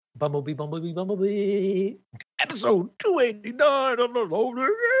Bumblebee. Episode 289 of the Loaders.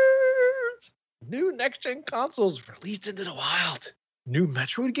 New next-gen consoles released into the wild. New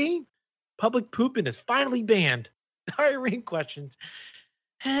Metroid game. Public pooping is finally banned. Diarrhea questions.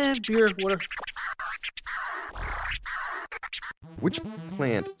 And beer, water. Which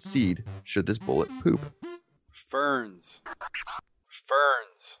plant seed should this bullet poop? Ferns.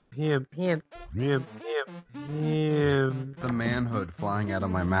 Him. The manhood flying out of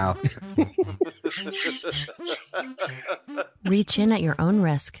my mouth. Reach in at your own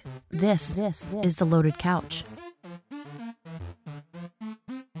risk. This is the Loaded Couch.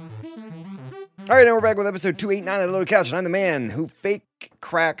 All right, and we're back with episode 289 of the Loaded Couch, and I'm the man who fake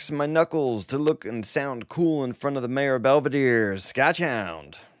cracks my knuckles to look and sound cool in front of the mayor of Belvedere,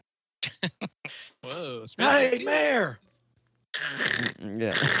 Scotchhound. Whoa, Hey, Mayor.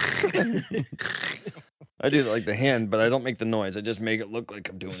 Yeah. I do like the hand, but I don't make the noise. I just make it look like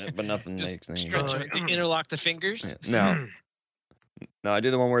I'm doing it, but nothing makes any noise. Interlock the fingers. Yeah. No, I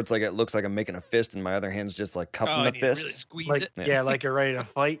do the one where it's like it looks like I'm making a fist, and my other hand's just like cupping the fist. Really squeeze Like, it. yeah, like you're ready to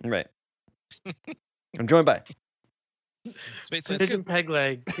fight. Right. I'm joined by Pigeon peg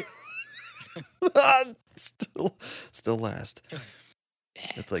leg. still last.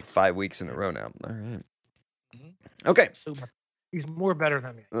 It's like 5 weeks in a row now. All right. Okay. He's more better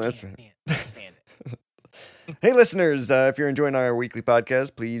than me. That's right. Can't stand it. Hey, listeners, if you're enjoying our weekly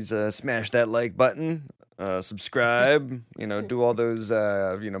podcast, please smash that like button, subscribe, do all those,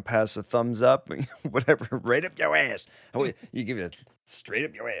 pass a thumbs up, whatever, right up your ass. You give it a straight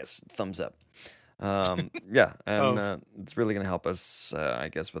up your ass thumbs up. Yeah, and it's really going to help us, I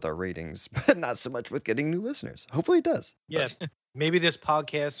guess, with our ratings, but not so much with getting new listeners. Hopefully it does. Yeah, maybe this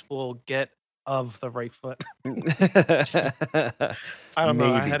podcast will get of the right foot. I don't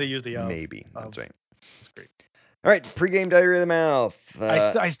know. I had to use the maybe. That's right. That's great. All right, pregame diarrhea of the mouth.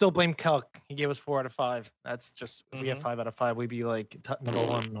 I still blame Kelk. He gave us 4 out of 5. That's just we have 5 out of 5. We'd be like number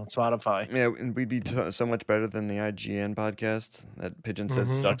 1 on Spotify. Yeah, and we'd be so much better than the IGN podcast. That Pigeon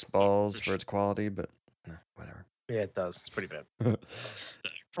says sucks balls for its quality, but whatever. Yeah, it does. It's pretty bad.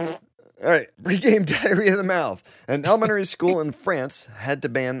 All right, pregame diarrhea of the mouth. An elementary school in France had to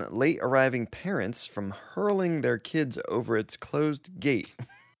ban late arriving parents from hurling their kids over its closed gate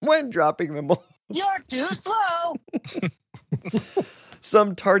when dropping them off. You're too slow.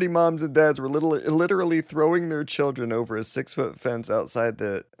 Some tardy moms and dads were literally throwing their children over a 6-foot fence outside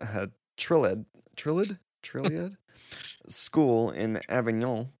the Trilliad school in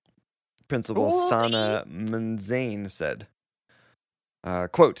Avignon. Principal Sana Munzane said,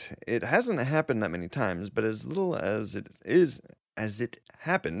 quote, "It hasn't happened that many times, but as little as it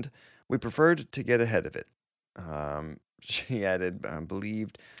happened, we preferred to get ahead of it." She added,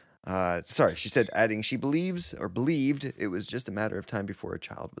 she said, adding she believes or believed it was just a matter of time before a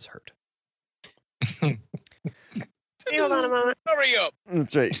child was hurt. Hold on a moment. Hurry up.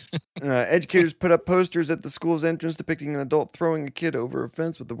 That's right. Educators put up posters at the school's entrance depicting an adult throwing a kid over a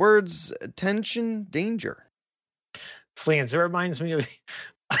fence with the words, "Attention, danger." Flans, it reminds me of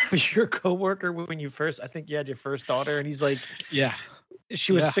your coworker when you I think you had your first daughter, and he's like, Yeah.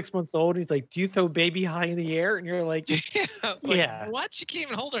 She was 6 months old. He's like, "Do you throw baby high in the air?" And you're like, Yeah. What? She can't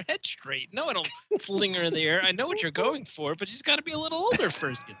even hold her head straight. No, I don't fling her in the air. I know what you're going for, but she's got to be a little older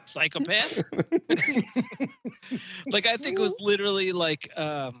first, you psychopath. I think it was literally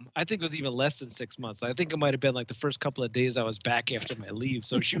I think it was even less than 6 months. I think it might have been like the first couple of days I was back after my leave.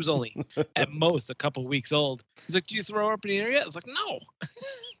 So she was only at most a couple weeks old. He's like, "Do you throw her up in the air yet?" I was like, "No."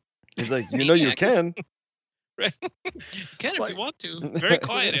 He's like, "You can." Right. You can if you want to. Very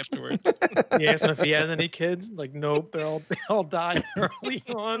quiet afterwards. He asked him if he has any kids. Like, nope, they all died early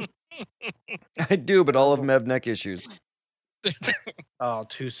on. I do, but all of them have neck issues. Oh,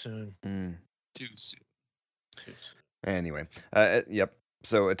 too soon. Too soon. Anyway, yep.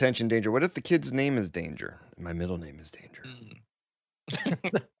 So, attention, danger. What if the kid's name is Danger? My middle name is Danger.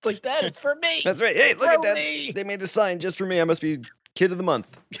 It's like, Dad, it's for me. That's right. Hey, look at that. Me. They made a sign just for me. I must be kid of the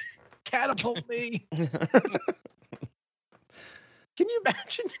month. Catapult me. Can you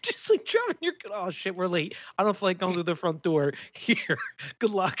imagine? You're just like driving your oh shit, we're late. I don't feel like going through the front door. Here. Good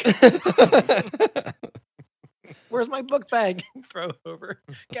luck. Where's my book bag? Throw over.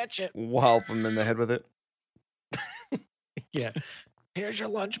 Catch it. Wallop him in the head with it. Yeah. Here's your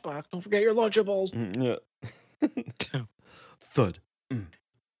lunchbox. Don't forget your Lunchables. Yeah. Thud. Oh,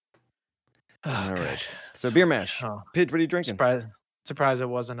 all right. So beer mash. Oh. Pidge, what are you drinking? Surprised it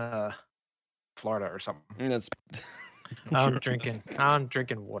wasn't Florida or something. That's I'm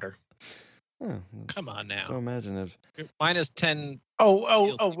drinking water. Oh, come on now. So imaginative. Minus 10.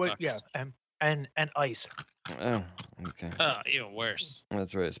 Oh, wait, yeah. And ice. Oh, okay. Oh, even worse.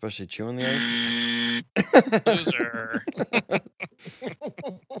 That's right, especially chewing the ice. Loser.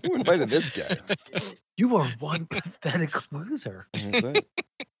 Who invited this guy? You are one pathetic loser. That's right.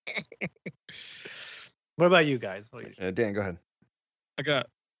 What about you guys? What do you- Dan, go ahead. I got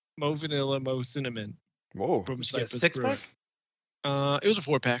Mo Vanilla, Mo Cinnamon Whoa. from Did you get a Cypress six Brewery. pack? It was a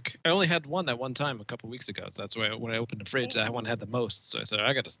 4-pack. I only had one that one time a couple weeks ago. So that's why when I opened the fridge, that one had the most. So I said,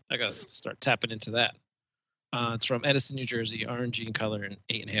 I gotta start tapping into that. It's from Edison, New Jersey, orangey in color and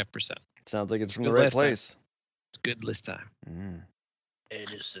 8.5%. Sounds like it's from the Good right last time. place. It's good list time. Mm.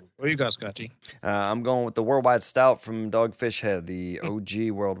 Edison. What do you guys got, G? I'm going with the Worldwide Stout from Dogfish Head, the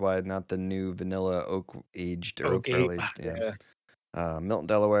OG Worldwide, not the new vanilla oak aged or oak Okay. barrel aged. Yeah. Milton,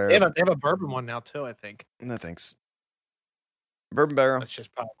 They Delaware. have a bourbon one now too, I think. No thanks. Bourbon barrel. That's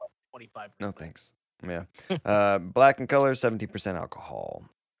just probably like 25. No thanks. Yeah. Black in color, 17% alcohol.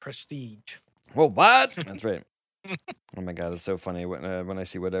 Prestige. Well, what? That's right. Oh my god, it's so funny when I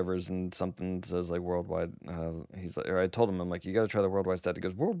see whatever's and something says like worldwide. He's like, or I told him, I'm like, you got to try the worldwide stat. He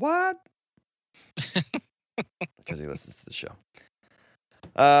goes, worldwide, because he listens to the show.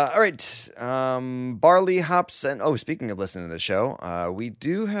 All right, barley, hops, and speaking of listening to the show, we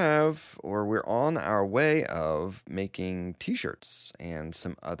do have, or we're on our way of making T-shirts and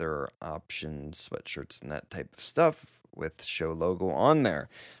some other options, sweatshirts and that type of stuff with show logo on there.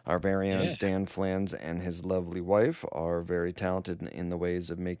 Our very own Dan Flans and his lovely wife are very talented in the ways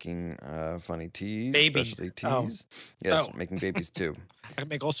of making funny teas, Babies. especially Oh. teas. Yes, Oh. making babies too. I can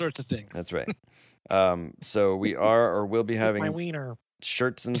make all sorts of things. That's right. So we are or will be My having wiener.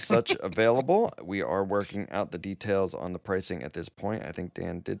 shirts and such available. We are working out the details on the pricing at this point. I think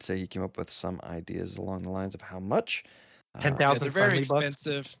Dan did say he came up with some ideas along the lines of how much. 10,000 they're very friendly bucks.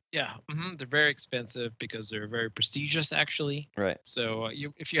 expensive. Yeah, they're very expensive because they're very prestigious, actually. Right. So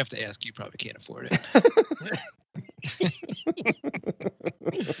if you have to ask, you probably can't afford it.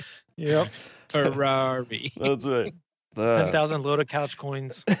 Yep. Ferrari. That's right. 10,000 loaded couch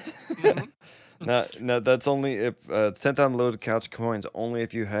coins. No, that's only if it's 10,000 loaded couch coins. Only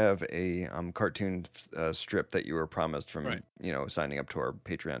if you have a cartoon strip that you were promised from signing up to our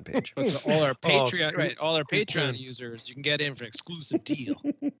Patreon page. But so all our Patreon, Oh, all our too Patreon soon. users, you can get in for an exclusive deal.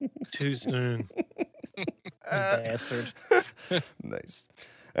 Too soon. You bastard. Nice.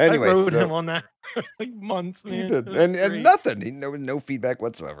 I Anyway, rode him on that for like months, man. he did, It was and great. nothing. No feedback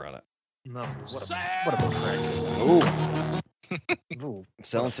whatsoever on it. No, what a prick. Ooh, Ooh,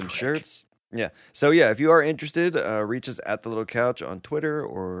 selling what a some prick. shirts. Yeah. So yeah, if you are interested, reach us at The Little Couch on Twitter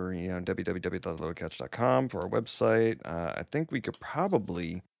or www.thelittlecouch.com for our website. I think we could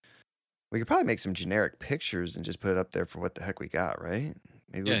probably make some generic pictures and just put it up there for what the heck we got, right?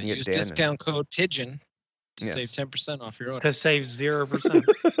 Maybe we Yeah, can get use Dan. discount code PIGEON to Yes. save 10% off your order. To save 0%.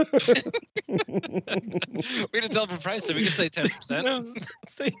 We didn't tell them the price, so we could say 10%. No,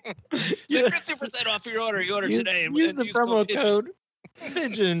 Save yeah. 50% off your order. You order today. and Use the use promo PIGEON. code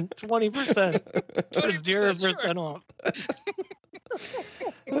Pigeon 20% for 20%, 0% off.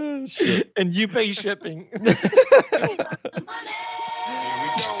 Oh, shit. And you pay shipping.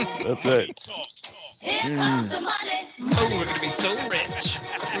 That's right. Oh, we're gonna be so rich.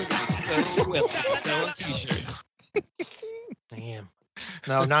 We're gonna be so wealthy selling T-shirts. Damn.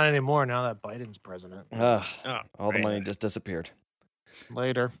 No, not anymore now that Biden's president. Oh, All the great. money just disappeared.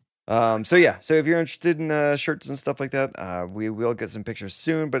 Later. So if you're interested in shirts and stuff like that, we will get some pictures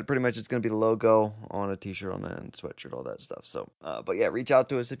soon, but pretty much it's going to be the logo on a t-shirt on that and sweatshirt, all that stuff. So, but yeah, reach out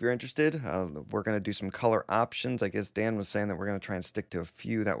to us if you're interested. We're going to do some color options. I guess Dan was saying that we're going to try and stick to a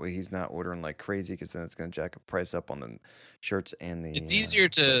few. That way he's not ordering like crazy, because then it's going to jack the price up on the shirts and the It's easier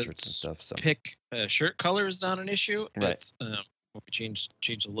to sweatshirts and stuff. So pick shirt color is not an issue. Right. It's when we change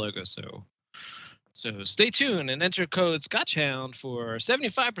the logo. So stay tuned and enter code ScotchHound for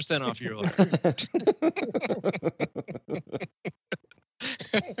 75% off your order.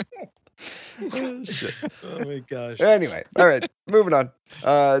 Oh, shit. Oh my gosh. Anyway, all right, moving on.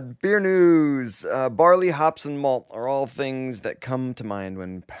 Beer news. Barley, hops, and malt are all things that come to mind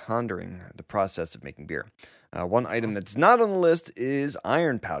when pondering the process of making beer. One item that's not on the list is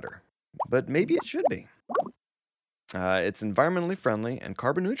iron powder, but maybe it should be. It's environmentally friendly and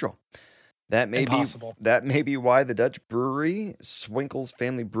carbon neutral. That may be why the Dutch brewery Swinkels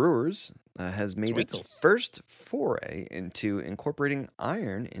Family Brewers has made its first foray into incorporating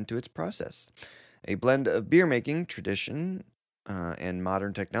iron into its process. A blend of beer making tradition and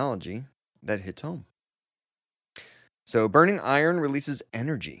modern technology that hits home. So burning iron releases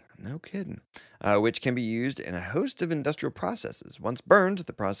energy, no kidding, which can be used in a host of industrial processes. Once burned,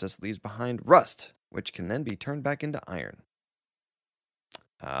 the process leaves behind rust, which can then be turned back into iron.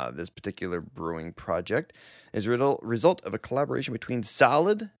 This particular brewing project is a result of a collaboration between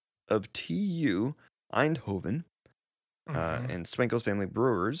Solid of TU Eindhoven and Swinkle's Family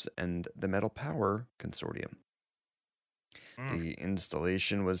Brewers and the Metal Power Consortium. The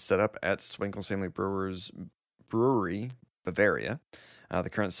installation was set up at Swinkle's Family Brewers Brewery, Bavaria. The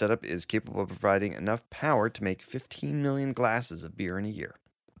current setup is capable of providing enough power to make 15 million glasses of beer in a year.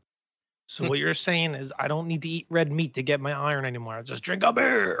 So what you're saying is I don't need to eat red meat to get my iron anymore. I just drink a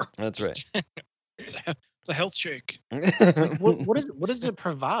beer. That's right. It's a health shake. Like, what does it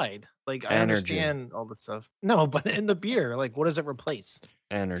provide? Like I Energy. understand all the stuff. No, but in the beer, like what does it replace?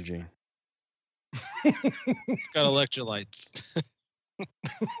 Energy. It's got electrolytes.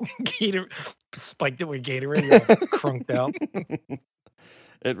 Gator spiked it with Gatorade, you're all crunked out.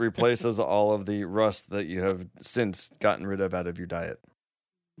 It replaces all of the rust that you have since gotten rid of out of your diet.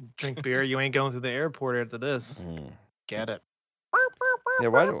 Drink beer, you ain't going to the airport after this. Get it? Yeah,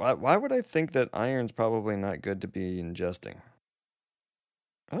 why would I think that iron's probably not good to be ingesting?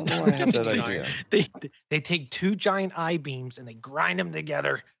 I don't know why I have that idea. They take two giant I-beams and they grind them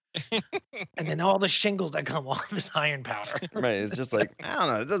together. And then all the shingles that come off is iron powder. Right, it's just like, I don't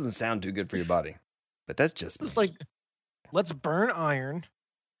know, it doesn't sound too good for your body. But that's just It's like, let's burn iron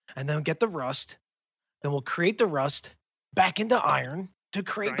and then get the rust. Then we'll create the rust back into iron to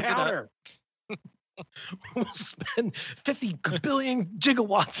create Grind it up. powder. We'll spend 50 billion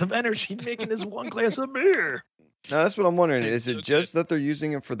gigawatts of energy making this one glass of beer. Now that's what I'm wondering. Tastes Is it so just that they're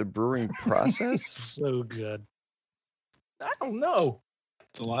using it for the brewing process? So good. I don't know.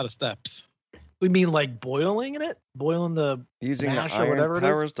 It's a lot of steps. We mean like boiling in it? Boiling the Using the mash or whatever iron it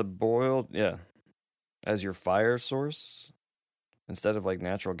is? powers to boil, yeah, as your fire source instead of like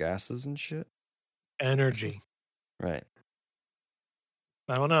natural gases and shit? energy. Right.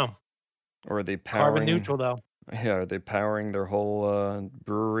 I don't know. Or are they powering... Carbon neutral though. Yeah, are they powering their whole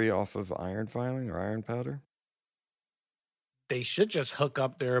brewery off of iron filing or iron powder? They should just hook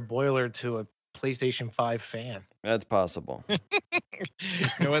up their boiler to a PlayStation 5 fan. That's possible. You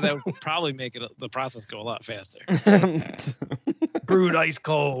know what? That would probably make the process go a lot faster. Brewed ice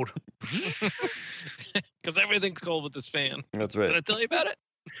cold. Because everything's cold with this fan. That's Did I right. tell you about it?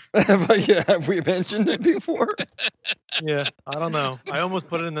 But yeah, have we mentioned it before? Yeah, I don't know. I almost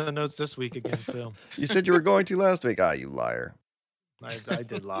put it in the notes this week again, too. You said you were going to last week. Ah, you liar. I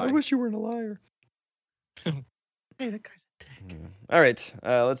did lie. I wish you weren't a liar. Hey, that guy's a dick. Yeah. All right,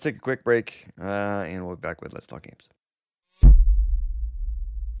 let's take a quick break, and we'll be back with Let's Talk Games.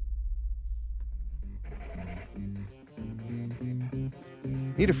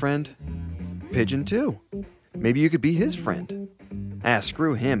 Need a friend? Pigeon too. Maybe you could be his friend.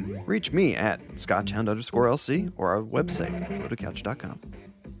 Screw him. Reach me at scotchhound_LC or our website, lotocouch.com.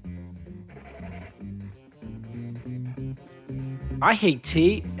 I hate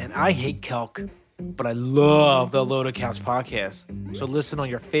tea and I hate kelk, but I love the Loaded Couch podcast. So listen on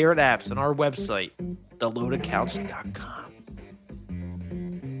your favorite apps and our website, thelotedcouch.com.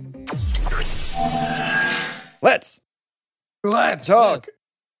 Let's talk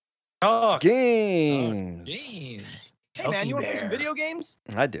Talk. games. Games. Hey man, you want to play some Bear. video games?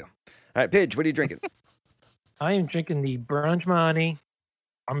 I do. All right, Paige, what are you drinking? I am drinking the Brunch Money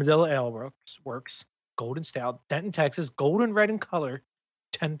Armadillo Ale Works Golden Stout, Denton, Texas, golden red in color,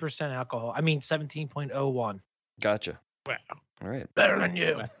 10% alcohol. I mean 17.01. Gotcha. Wow. All right, Better than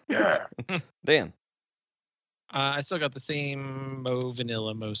you. Yeah. Dan. I still got the same Mo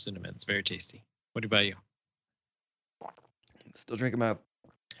Vanilla, Mo Cinnamon. It's very tasty. What about you? Still drinking my...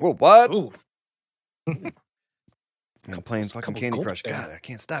 Whoa, what? Ooh. I'm playing Couple fucking Candy gulps Crush. there. God, I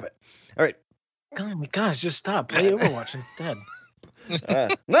can't stop it. All right. Oh my gosh, just stop. Play Overwatch instead.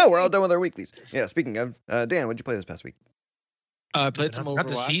 No, we're all done with our weeklies. Yeah, speaking of, Dan, what'd you play this past week? I played some Not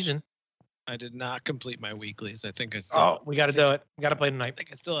the Overwatch. season. I did not complete my weeklies. I think I still. Oh, we got to do it. We got to play I tonight. think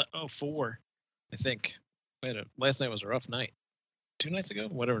I still at 04. I think. Last night was a rough night. 2 nights ago,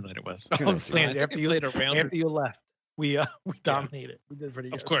 whatever night it was. Two I'm nights ago. saying, I think after I you played a round. after you left, we dominated. We did pretty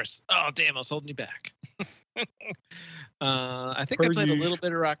good. Of course. Oh damn! I was holding you back. I think I Per played a usual. little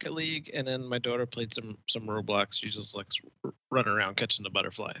bit of Rocket League, and then my daughter played some Roblox. She just likes running around catching the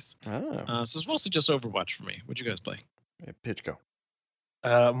butterflies. Oh, So it's mostly just Overwatch for me. What'd you guys play? yeah, pitch go.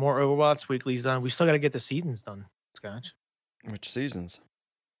 More Overwatch weeklies done. We still got to get the seasons done, Scotch. Which seasons?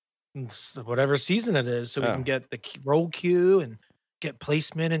 It's whatever season it is, so we Oh. can get the roll queue and get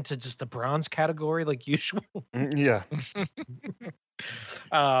placement into just the bronze category like usual. Yeah.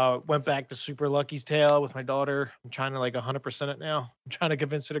 Went back to Super Lucky's Tale with my daughter. I'm trying to like 100% it now. I'm trying to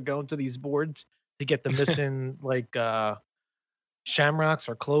convince her to go into these boards to get the missing like shamrocks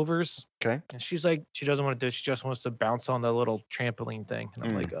or clovers. Okay. And she's like, she doesn't want to do it. She just wants to bounce on the little trampoline thing. And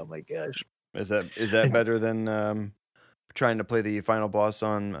I'm like, oh my gosh. Is that better than trying to play the final boss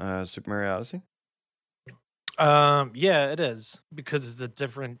on Super Mario Odyssey? Yeah, it is because it's a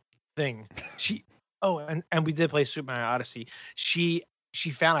different thing. And we did play Super Mario Odyssey. She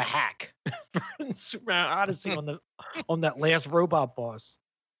found a hack for Super Mario Odyssey on that last robot boss.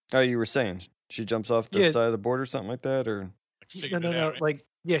 Oh, you were saying she jumps off the side of the board or something like that, or No. Right? Like,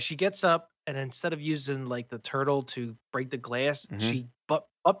 yeah, she gets up and instead of using like the turtle to break the glass, she butt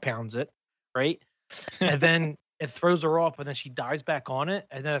pounds it, right? And then it throws her off, and then she dives back on it,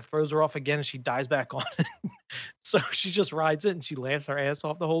 and then it throws her off again, and she dives back on it. So she just rides it, and she laughs her ass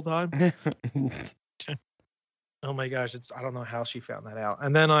off the whole time. Oh my gosh, I don't know how she found that out.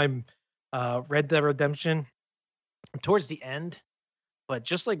 And then I'm Red Dead Redemption. I'm towards the end, but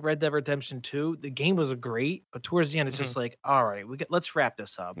just like Red Dead Redemption 2, the game was great, but towards the end, it's just like, all right, let's wrap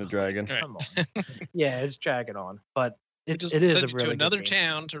this up. the dragon. Come on. Yeah, it's dragging on, but it is send a you really to good another game.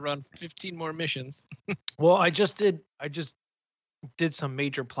 town to run 15 more missions. Well, I just did some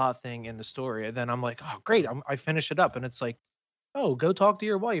major plot thing in the story, and then I'm like, oh great, I finish it up, and it's like, oh, go talk to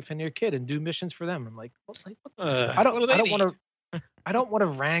your wife and your kid and do missions for them. I'm like, what I don't want to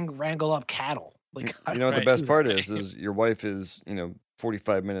wrangle up cattle. Like, You know what the best part is your wife is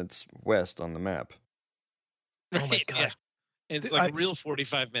 45 minutes west on the map. Oh my Right, gosh. yeah. It's like a real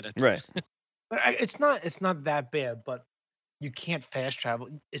 45 minutes. Right. It's not that bad, but you can't fast travel.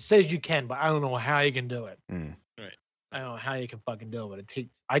 It says you can, but I don't know how you can do it. Mm. Right. I don't know how you can fucking do it.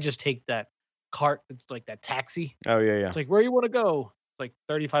 I just take that cart. It's like that taxi. Oh yeah. It's like, where you want to go? It's like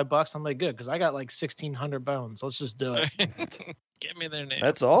 $35. I'm like, good, because I got like 1,600 bones. Let's just do it. Get me there now.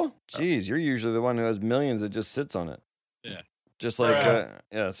 That's all? Jeez, you're usually the one who has millions that just sits on it. Yeah. Just like,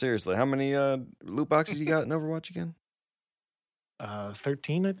 seriously. How many loot boxes you got in Overwatch again?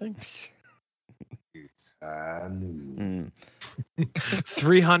 13, I think. Mm.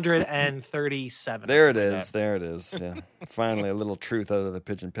 337. There it is. There it is. Yeah. Finally, a little truth out of the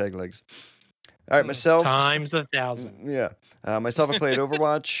pigeon peg legs. All right, myself. Times 1,000. Yeah. Myself, I played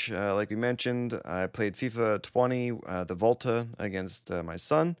Overwatch. Like we mentioned, I played FIFA 20, the Volta against my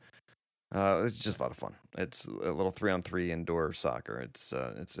son. It's just a lot of fun. It's a little 3-on-3 indoor soccer. It's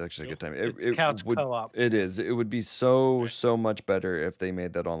actually a good time. It's couch co-op. It is. It would be so much better if they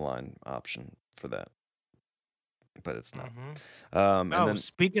made that online option for that. But it's not. Mm-hmm. And then,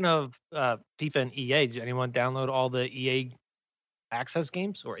 speaking of FIFA and EA, did anyone download all the EA Access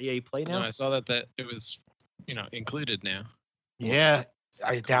games or EA Play now? No, I saw that it was, included now. Yeah,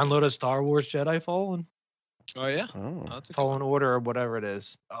 I downloaded Star Wars Jedi Fallen. Oh yeah. oh, That's a good Fallen Order or whatever it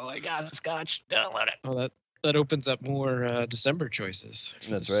is. Oh my god, it's Scotch. Download it. Oh, that opens up more December choices. for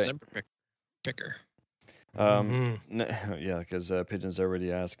That's the right. December picker. yeah, because Pigeon's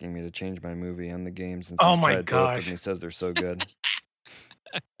already asking me to change my movie and the game since Oh he's my tried both of them. gosh. He says they're so good.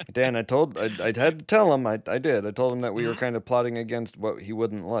 Dan, I had to tell him. I did. I told him that we were kind of plotting against what he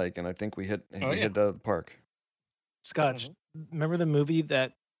wouldn't like, and I think we hit Oh, yeah. hit out of the park. Scotch, remember the movie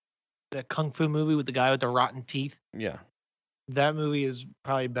that kung fu movie with the guy with the rotten teeth? Yeah, That movie is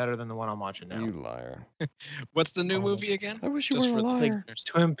probably better than the one I'm watching now. you liar. What's the new Oh. movie again? I wish you Just were a for the liar. listeners.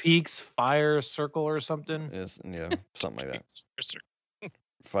 Twin Peaks Fire Circle or something. Yes, yeah, something like that. Thanks for cer-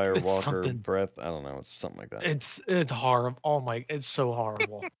 Firewalker something. breath. I don't know. It's something like that. It's horrible. Oh my, it's so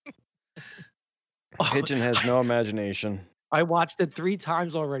horrible. Pigeon has no imagination. I watched it 3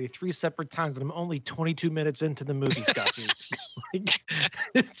 times already, 3 separate times, and I'm only 22 minutes into the movie, Scotch.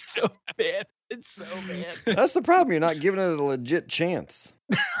 It's so bad. It's so bad. That's the problem. You're not giving it a legit chance.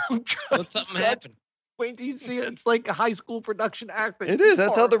 I'm trying, Let something Scotch, happen. Wait till you see it. It's like a high school production acting. It is.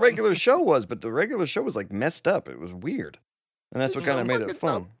 That's how the horrible. regular show was, but the regular show was like messed up. It was weird, and that's what It's kind so of made it fucking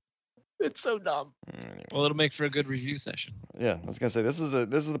fun. dumb. It's so dumb. Anyway. Well, it'll make for a good review session. Yeah, I was gonna say this is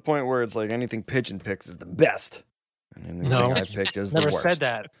the point where it's like anything Pigeon picks is the best, and anything No. I picked is Never the worst. said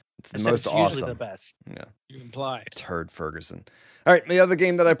that. It's I the said most it's usually awesome. the best. Yeah, You implied. it's Herd Ferguson. All right, the other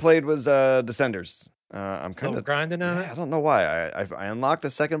game that I played was Descenders. I'm kind Still of grinding on I it. don't know why. I unlocked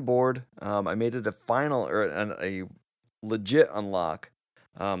the second board. I made it a final or a legit unlock.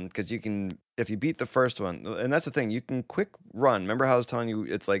 Because you can, if you beat the first one, and that's the thing, you can quick run. Remember how I was telling you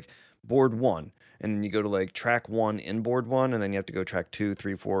it's like board 1, and then you go to like track 1 in board 1, and then you have to go track 2,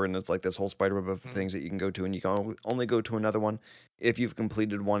 3, 4, and it's like this whole spider web of things that you can go to, and you can only go to another one if you've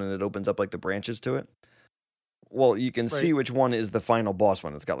completed one, and it opens up like the branches to it. Well, you can see which one is the final boss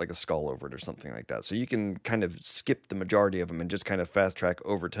one. It's got like a skull over it or something like that. So you can kind of skip the majority of them and just kind of fast track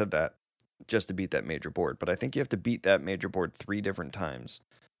over to that just to beat that major board. But I think you have to beat that major board 3 different times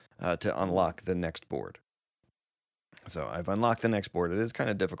to unlock the next board. So I've unlocked the next board. It is kind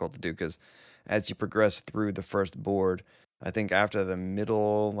of difficult to do because as you progress through the first board, I think after the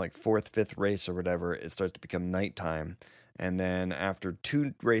middle, like fourth, fifth race or whatever, it starts to become nighttime. And then after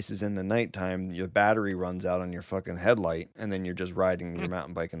 2 races in the nighttime, your battery runs out on your fucking headlight, and then you're just riding your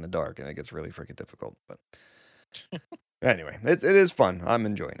mountain bike in the dark, and it gets really freaking difficult. But anyway, it is fun. I'm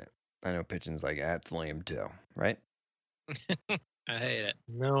enjoying it. I know Pigeon's like, that's lame too, right? I hate it.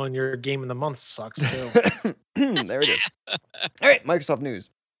 No, and your game of the month sucks too. There it is. All right, Microsoft news.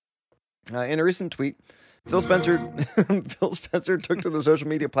 In a recent tweet, Phil Spencer took to the social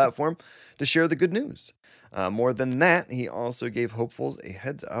media platform to share the good news. More than that, he also gave hopefuls a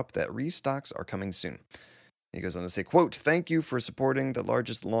heads up that restocks are coming soon. He goes on to say, quote, "Thank you for supporting the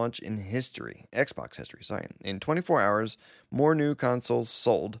largest launch in history, Xbox history, sorry. In 24 hours, more new consoles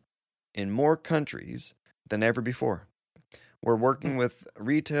sold in more countries than ever before. We're working with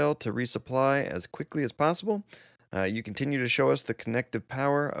retail to resupply as quickly as possible. You continue to show us the connective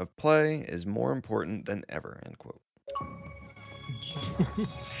power of play is more important than ever," end quote.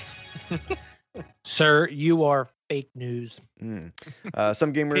 Sir, you are fake news.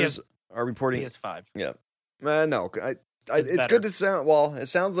 Some gamers are reporting... PS5. Yeah. No, it's better. good to sound... Well, it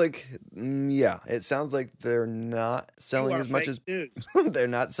sounds like... it sounds like they're not selling as much as... They're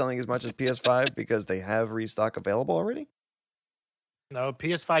not selling as much as PS5 because they have restock available already? No,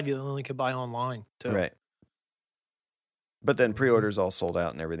 PS5 you only could buy online too. Right. But then pre-orders all sold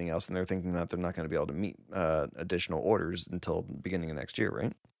out and everything else, and they're thinking that they're not going to be able to meet additional orders until the beginning of next year,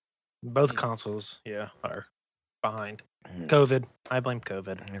 right? Both consoles, are behind. COVID. I blame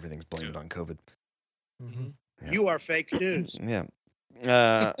COVID. Everything's blamed on COVID. Mm-hmm. Yeah. You are fake news. Yeah.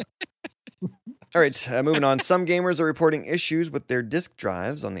 All right, moving on. Some gamers are reporting issues with their disk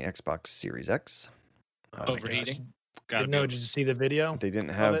drives on the Xbox Series X. Overheating. Did you see the video? They didn't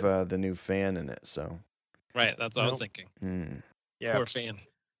have the new fan in it, so... Right, that's what I was thinking. Yeah. Poor fan.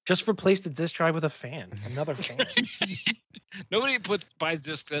 Just replace the disk drive with a fan. Another fan. Nobody buys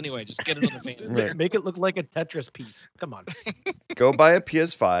discs anyway. Just get another fan. Right. Make it look like a Tetris piece. Come on. Go buy a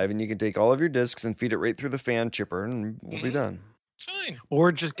PS5 and you can take all of your discs and feed it right through the fan chipper and we'll be done. Fine.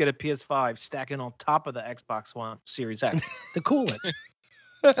 Or just get a PS5, stack it on top of the Xbox One Series X to cool it.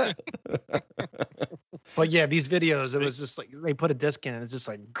 But yeah, these videos, it was just like they put a disc in and it's just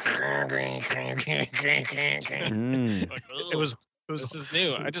like it was This is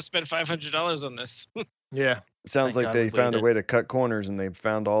new. I just spent $500 on this. yeah. It sounds Thank like God they we found a waited. way to cut corners and they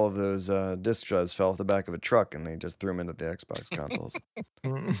found all of those disc drives fell off the back of a truck and they just threw them into the Xbox consoles.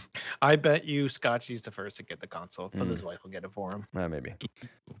 I bet you Scotchy's the first to get the console because his wife will get it for him. Maybe.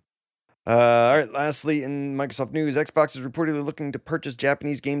 All right, lastly, in Microsoft news, Xbox is reportedly looking to purchase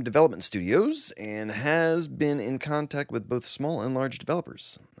Japanese game development studios and has been in contact with both small and large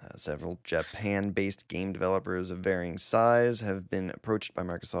developers. Several Japan-based game developers of varying size have been approached by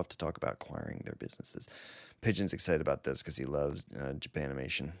Microsoft to talk about acquiring their businesses. Pigeon's excited about this because he loves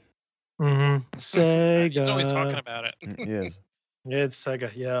Japanimation. Sega. He's always talking about it. Yes. Yeah, it's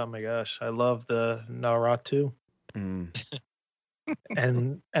Sega. Yeah, oh my gosh. I love the Naruto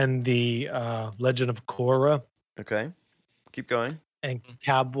and the Legend of Korra Okay. Keep going. and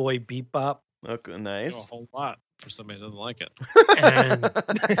Cowboy Bebop Okay, A nice. whole lot for somebody that doesn't like it.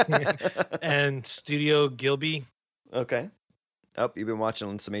 and Studio Gilby. Okay. Oh, you've been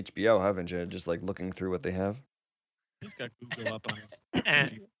watching some HBO, haven't you? Just like looking through what they have. He's got Google up on his.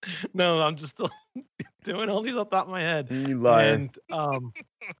 And, no, I'm just still doing all these off the top of my head. You liar. And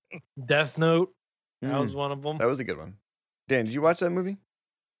Death Note. That was Mm, one of them. that was a good one. Dan, did you watch that movie?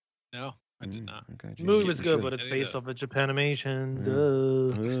 No, I did not. Okay. The movie you was should. good, but it's It based is. off of Japanimation.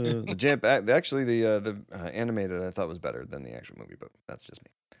 Duh. Actually, the animated I thought was better than the actual movie, but that's just me.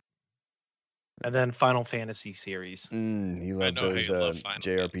 And then Final Fantasy series. You I love know how those you love Final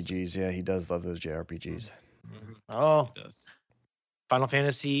JRPGs. Yeah, he does love those JRPGs. Oh, It does. Final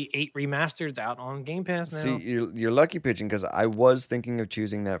Fantasy 8 Remastered's out on Game Pass now. See, you're lucky, Pigeon, because I was thinking of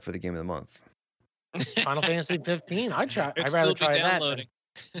choosing that for the game of the month. Final Fantasy 15. I'd It'd rather still be try that. downloading.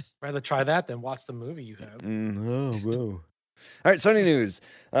 Rather try that than watch the movie you have. Oh, whoa. All right, Sony news.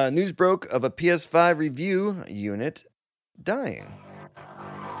 News broke of a PS5 review unit dying.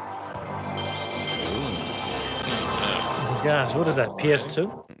 Oh, gosh, what is that?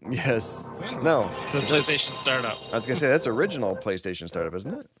 PS2? Yes. No. It's a PlayStation startup. I was going to say, that's original PlayStation startup,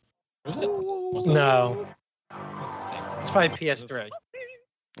 isn't it? Is it? What's this? No, Let's see. it's probably PS3.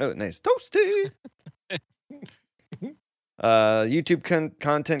 Oh, nice. Toasty. YouTube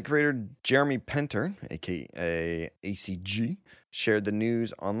content creator Jeremy Penter, aka ACG, shared the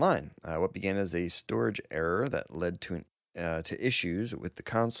news online. What began as a storage error that led to an to issues with the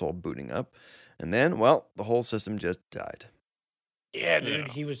console booting up. And then, well, the whole system just died. Yeah,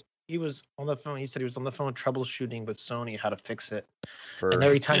 dude. He was on the phone. He said he was on the phone troubleshooting with Sony how to fix it. And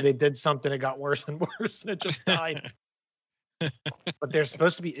every time they did something, it got worse and worse, and it just died. But there's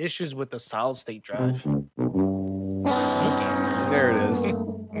supposed to be issues with the solid state drive. There it is.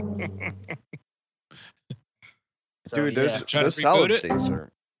 So, Dude, yeah. those solid states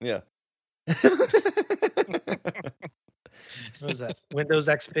are... Yeah. What was that? Windows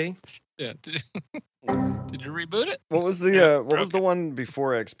XP? Yeah. Did you reboot it? What was the what was the one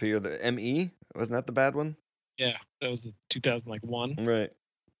before XP, or the ME? Wasn't that the bad one? Yeah, that was the 2001. Right.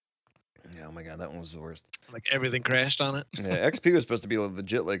 Yeah, oh my god, that one was the worst. Like everything crashed on it. Yeah, XP was supposed to be a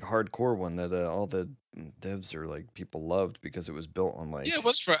legit like hardcore one that all the devs or like people loved because it was built on like... Yeah, it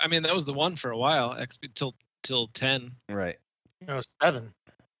was for. I mean, that was the one for a while. XP till 10. Right. No, 7.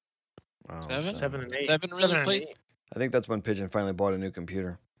 Oh, 7? 7 and 8. 7 really replaced. I think that's when Pigeon finally bought a new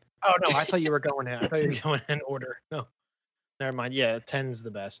computer. Oh no, I thought you were going in. I thought you were going in order. No, never mind. Yeah, 10's the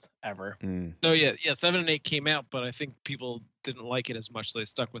best ever. No, yeah, 7 and 8 came out, but I think people didn't like it as much, so they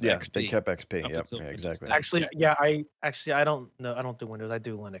stuck with XP. They kept XP. Yep, yeah, exactly. Actually, yeah, I don't know. I don't do Windows. I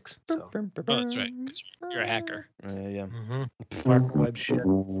do Linux. So. Oh, that's right. Because you're a hacker. Yeah. Dark web shit.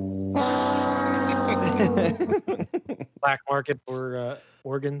 Black market for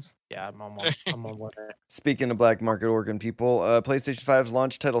organs. Yeah, I'm on one. Speaking of black market organ people, PlayStation 5's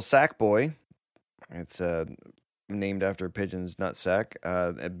launch title Sackboy. It's named after Pigeon's nutsack.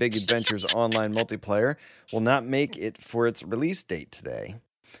 A Big Adventures online multiplayer will not make it for its release date today.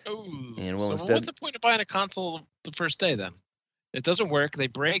 Oh, and will so instead... what's the point of buying a console the first day then? It doesn't work. They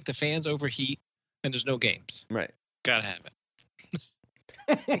break. The fans overheat, and there's no games. Right. Gotta have it.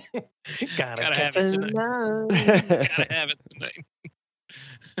 Gotta have it tonight. Gotta have it tonight.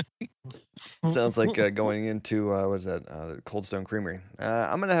 Sounds like going into what is that? Cold Stone Creamery.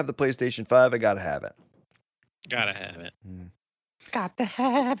 I'm gonna have the PlayStation 5. I gotta have it. Gotta have it. Got to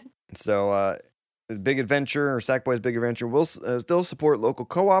have it. So, Big Adventure, or Sackboy's Big Adventure, will still support local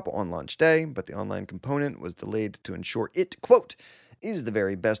co-op on launch day, but the online component was delayed to ensure it, quote, is the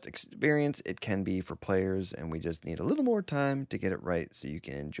very best experience it can be for players, and we just need a little more time to get it right so you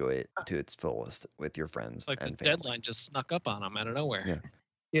can enjoy it to its fullest with your friends. Like and this family. deadline just snuck up on them out of nowhere.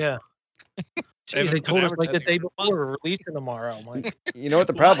 Yeah. Jeez, they told us like the day before months. we're releasing tomorrow. I'm like, You know what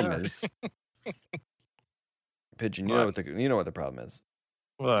the problem is? Pigeon, you know what the problem is?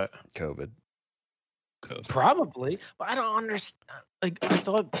 What? COVID. Probably, but I don't understand. Like I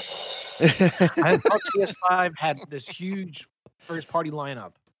thought PS5 had this huge first party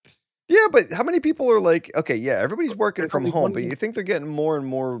lineup. Yeah, but how many people are like, okay, yeah, everybody's working from only home, one but you think they're getting more and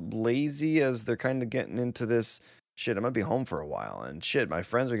more lazy as they're kind of getting into this shit, I'm going to be home for a while, and shit, my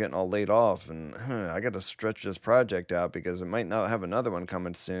friends are getting all laid off, and I got to stretch this project out because it might not have another one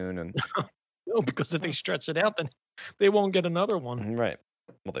coming soon. And No, because if they stretch it out, then they won't get another one. Right.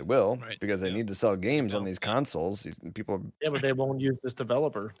 Well, they will, Right. because they need to sell games on these consoles. These people are... Yeah, but they won't use this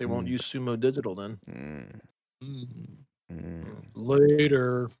developer. They won't use Sumo Digital then.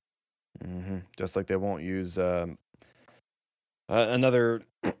 Later. Just like they won't use another...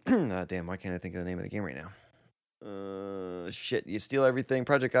 damn, why can't I think of the name of the game right now? Shit, you steal everything.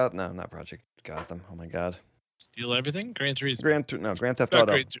 Project Gotham? No, not Project Gotham. Oh my god. Steal everything? Grand Theft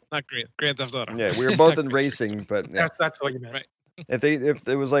Auto. Grand Theft Auto. Yeah, we were both in racing, but yeah. That's what you meant. Right. If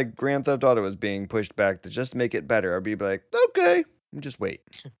it was like Grand Theft Auto was being pushed back to just make it better, I'd be like, okay, just wait.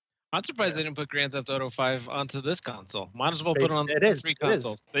 I'm surprised they didn't put Grand Theft Auto 5 onto this console. Might as well put it on it is, 3 it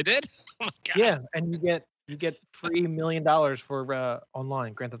consoles. is. They did? Oh my god. Yeah, and you get $3 million for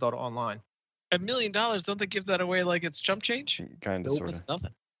online Grand Theft Auto Online. $1 million? Don't they give that away like it's chump change? Kind of, Nope, sort of. it's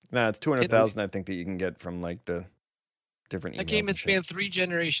nothing. Nah, it's 200,000. I think that you can get from like the different. That emails game and has shit. spanned 3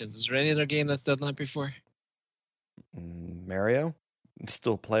 generations. Is there any other game that's done that before? Mario, it's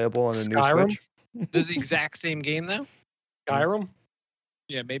still playable on a new Skyrim? Switch. They're the exact same game though? Skyrim?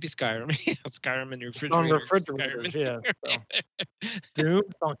 Yeah, maybe Skyrim. Skyrim in your It's on refrigerator. refrigerators, yeah. So. Doom,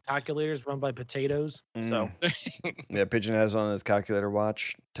 it's on calculators run by potatoes. So Yeah, Pigeon has on his calculator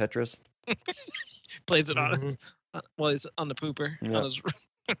watch Tetris. Plays it on his, while he's on the pooper Yeah. on his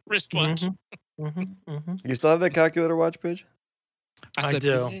wristwatch. You still have that calculator watch, Pidge? I said,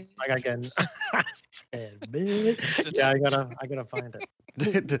 do. "Man." I got getting. I said, man. Yeah, I gotta find it.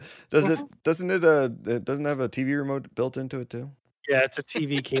 Doesn't it have a TV remote built into it too? Yeah, it's a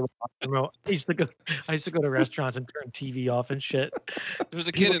TV cable remote. I used to go to restaurants and turn TV off and shit. There was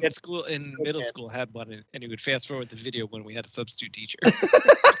a kid People in school, in middle school, had one, and he would fast forward the video when we had a substitute teacher.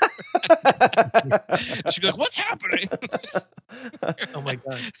 She'd be like, "What's happening?" Oh my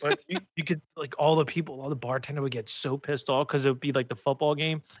god! But you could like all the bartender would get so pissed off because it would be like the football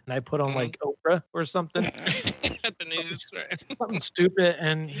game, and I put on like Oprah or something, At the news, right? something stupid,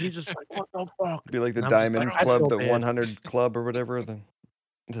 and he's just like, "What the fuck?" Be like the And I'm just Diamond like, I Club, feel the bad. 100 Club or whatever, the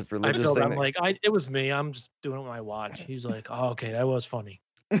I religious feel thing. I'm like, it was me. I'm just doing it when I watch. He's like, "Oh, okay, that was funny.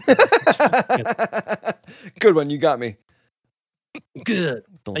 Good one, you got me. Good."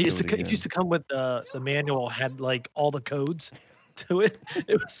 Don't I do used to it it again. used to come with the manual had like all the codes to it.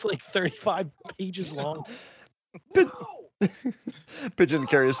 It was like 35 pages long. Pigeon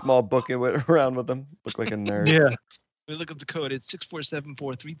carry a small book around with them. Look like a nerd. Yeah, We look up the code. It's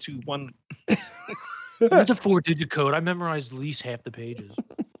 6474321. it's a 4-digit code. I memorized at least half the pages.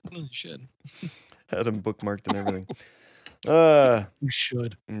 You should. Had them bookmarked and everything. You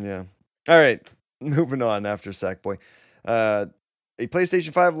should. Yeah. All right. Moving on after Sackboy. A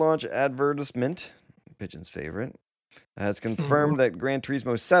PlayStation 5 launch advertisement, Pigeon's favorite, has confirmed that Gran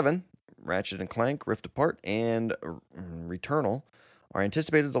Turismo 7, Ratchet & Clank, Rift Apart, and Returnal are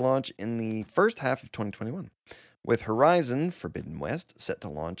anticipated to launch in the first half of 2021, with Horizon Forbidden West set to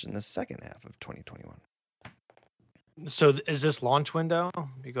launch in the second half of 2021. So is this launch window?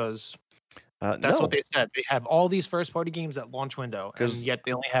 Because that's no. what they said. They have all these first-party games at launch window, and 'Cause yet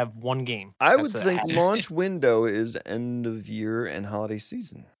they only have one game. I would That's think it. launch window is end of year and holiday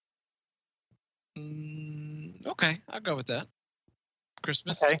season. Okay, I'll go with that.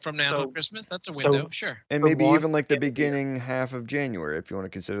 Christmas, Okay, from now so- till Christmas, that's a so- window, sure. And For maybe launch even like the end of the year. beginning half of January, if you want to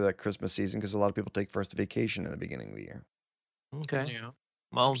consider that Christmas season, because a lot of people take first vacation in the beginning of the year. Okay. Yeah.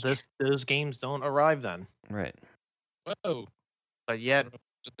 Well, those games don't arrive then, Right. Whoa. but yet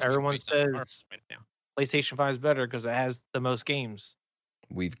Just keep everyone based on our says right now. PlayStation 5 is better because it has the most games.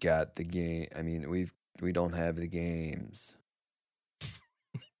 We've got the game. I mean, we don't have the games.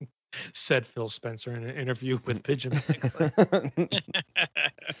 Said Phil Spencer in an interview with Pigeon.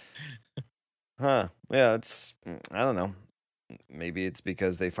 Huh. Yeah, it's I don't know. Maybe it's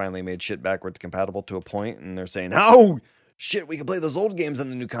because they finally made shit backwards compatible to a point and they're saying, "Oh, shit, we can play those old games on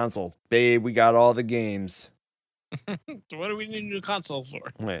the new console." Babe, we got all the games. What do we need a new console for?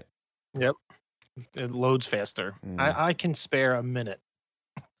 Right. It loads faster. Mm. I can spare a minute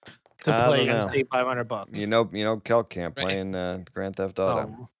to I play don't and know. save $500. You know, Kelk can't Right. playing Grand Theft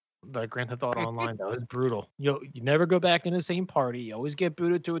Auto. The Grand Theft Auto Online though is brutal. You never go back in the same party. You always get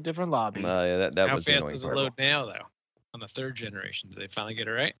booted to a different lobby. Yeah, that How was the fast annoying does it part. load now, though? On the third generation, did they finally get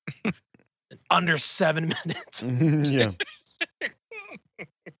it right? Under 7 minutes. Yeah.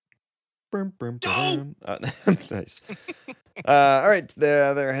 Nice. All right.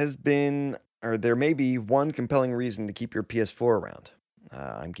 There has been, or there may be one compelling reason to keep your PS4 around.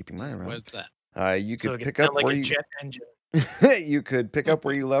 I'm keeping mine around. What's that? You So could it pick sound up like where a you jet engine. you could pick up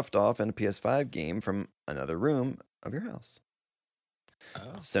where you left off in a PS5 game from another room of your house.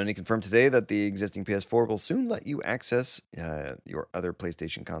 Oh. Sony confirmed today that the existing PS4 will soon let you access your other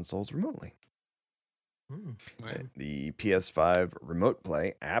PlayStation consoles remotely. Right. The PS5 Remote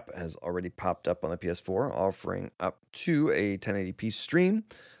Play app has already popped up on the PS4, offering up to a 1080p stream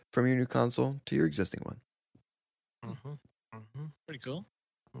from your new console to your existing one. Pretty cool.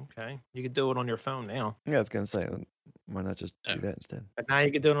 Okay, you can do it on your phone now, Yeah, I was going to say, why not just do Oh. that instead? but now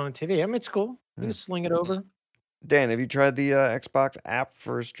you can do it on the TV. I mean, it's cool. You Yeah. can sling it over. Dan, have you tried the Xbox app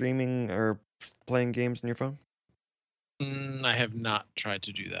for streaming or playing games on your phone? I have not tried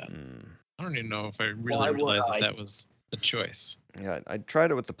to do that. I don't even know if I really Why would realized I? that was a choice. Yeah, I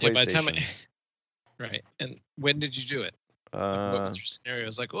tried it with the Yeah, by the PlayStation. time right. And when did you do it? Like, what was your scenario? I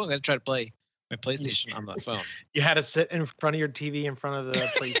was like, oh, I got to try to play my PlayStation on the phone. You had to sit in front of your TV in front of the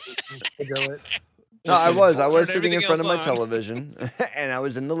PlayStation to do it. No, I was Turn sitting in everything front of my else on. television, and I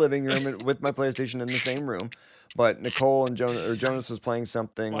was in the living room with my PlayStation in the same room. But Nicole and Jonas was playing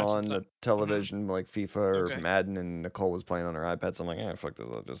something Watching on the something. television, like FIFA or Okay. Madden, and Nicole was playing on her iPad. So I'm like, yeah, fuck this,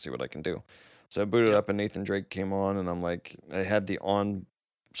 I'll just see what I can do. So I booted up, and Nathan Drake came on, and I'm like, I had the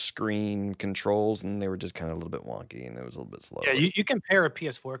on-screen controls, and they were just kind of a little bit wonky, and it was a little bit slow. Yeah, you can pair a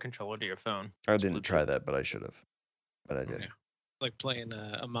PS4 controller to your phone. I didn't try that, but I should have. But I did. Okay. Like playing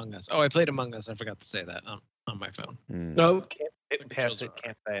Among Us. Oh, I played Among Us. I forgot to say that on my phone. No, can't pass controls it. are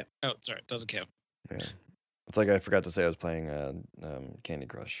Can't say it. Oh, sorry. It doesn't count. Yeah. It's like I forgot to say I was playing Candy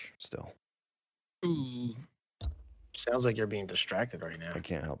Crush still. Ooh. Sounds like you're being distracted right now. I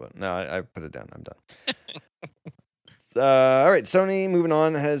can't help it. No, I put it down. I'm done. All right, Sony, moving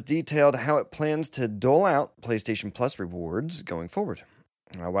on, has detailed how it plans to dole out PlayStation Plus rewards going forward.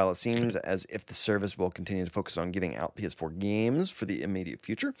 While it seems as if the service will continue to focus on giving out PS4 games for the immediate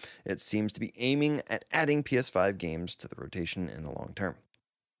future, it seems to be aiming at adding PS5 games to the rotation in the long term.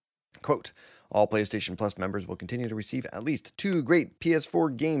 Quote, all PlayStation Plus members will continue to receive at least 2 great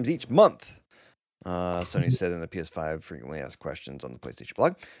PS4 games each month. Sony said in a PS5 frequently asked questions on the PlayStation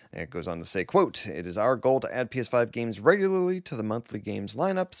blog. And it goes on to say, quote, it is our goal to add PS5 games regularly to the monthly games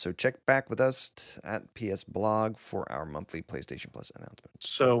lineup, so check back with us at PS blog for our monthly PlayStation Plus announcements.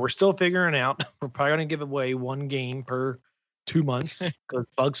 So we're still figuring out. We're probably going to give away 1 game per 2 months because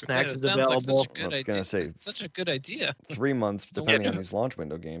Bug Snacks is available. Like such a good I was idea. going to say Such a good idea. 3 months, depending on these launch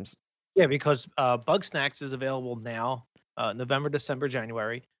window games. Yeah, because Bug Snacks is available now, November, December,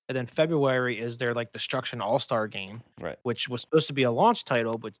 January. And then February is their like Destruction All-Star game, Right? Which was supposed to be a launch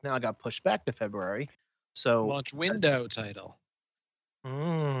title, but now got pushed back to February. So Launch window title.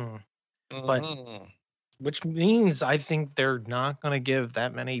 But which means I think they're not going to give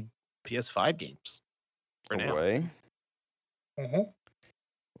that many PS5 games for now. Away. Mm-hmm.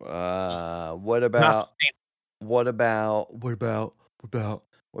 What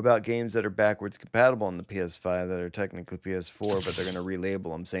about games that are backwards compatible on the PS5 that are technically PS4, but they're going to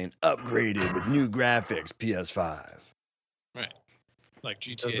relabel them saying upgraded with new graphics PS5? Right. Like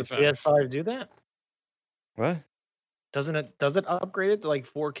Does GTA the 5. PS5 do that? What? Does it upgrade it to like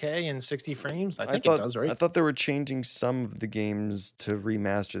 4K and 60 frames? I think it does, right? I thought they were changing some of the games to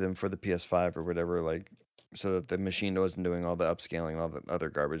remaster them for the PS5 or whatever, like so that the machine wasn't doing all the upscaling, all the other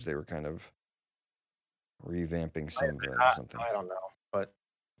garbage. They were kind of revamping some of it or something. I don't know, but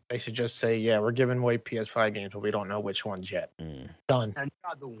they should just say, yeah, we're giving away PS5 games, but we don't know which ones yet. Done.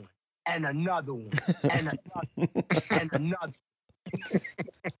 Another one, and another one, and another, and another.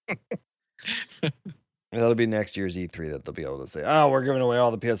 That'll be next year's E3 that they'll be able to say, oh, we're giving away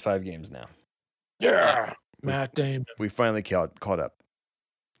all the PS5 games now. Yeah. Matt Damon. We finally caught up.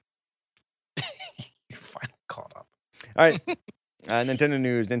 You finally caught up. All right. Nintendo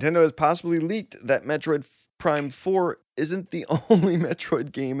news. Nintendo has possibly leaked that Metroid Prime 4 isn't the only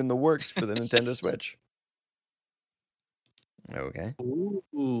Metroid game in the works for the Nintendo Switch. Okay.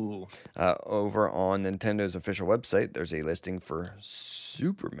 Ooh. Over on Nintendo's official website, there's a listing for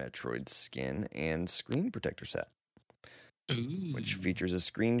Super Metroid skin and screen protector set, which features a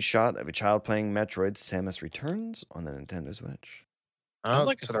screenshot of a child playing Metroid Samus Returns on the Nintendo Switch.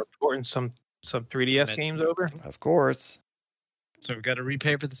 Oh, so they're porting some 3DS games over? Of course. So we've got to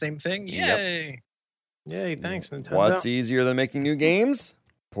repay for the same thing? Yay! Yay, thanks, Nintendo. What's easier than making new games?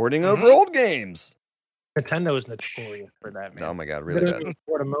 Porting over old games. Nintendo is notorious for that, man. Oh my god, really bad.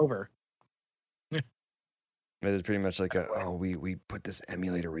 Port them over. It is pretty much like we put this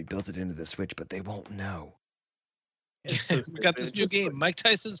emulator, we built it into the Switch, but they won't know. We got this new game, Mike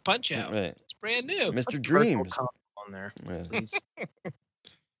Tyson's Punch Out. Right. It's brand new. Mr. Dreams on there. Yeah.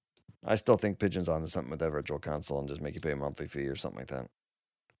 I still think Pigeon's onto something with that virtual console and just make you pay a monthly fee or something like that.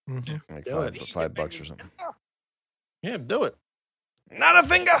 Mm-hmm. Like $5 or something. Yeah, do it. Not a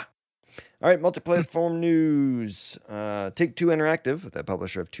finger. All right, multi-platform news. Take-Two Interactive, the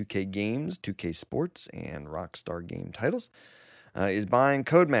publisher of 2K Games, 2K Sports, and Rockstar game titles, is buying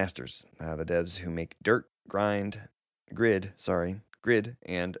Codemasters, the devs who make Dirt, Grid,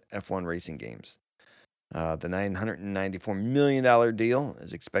 and F1 racing games. The $994 million deal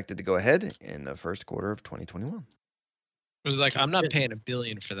is expected to go ahead in the first quarter of 2021. It was like, I'm not paying $1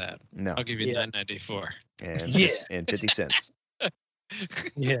 billion for that. No. I'll give you $994. And 50 cents.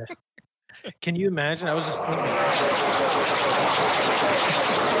 Yeah. Can you imagine? I was just thinking.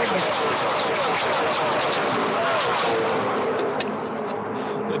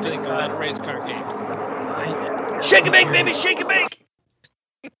 They're doing a lot of race car games. Shake and bake, baby, shake and bake.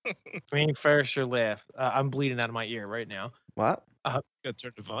 I mean, first your laugh. I'm bleeding out of my ear right now. What? Got to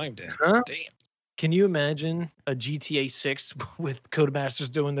turn the volume down. Huh? Damn. Can you imagine a GTA 6 with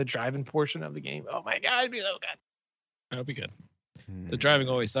Codemasters doing the driving portion of the game? Oh my God, it'd be so good. That'll be good. The driving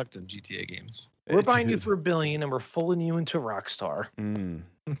always sucked in GTA games. We're buying you for $1 billion and we're folding you into Rockstar.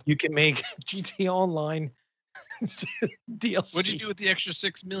 You can make GTA Online DLC. What'd you do with the extra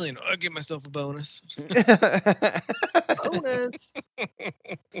 $6 million? I'll give myself a bonus. Bonus.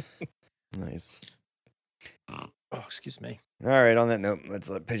 Nice. Oh, excuse me. All right, on that note, let's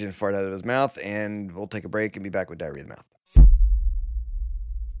let Pigeon fart out of his mouth, and we'll take a break and be back with Diary of the Mouth.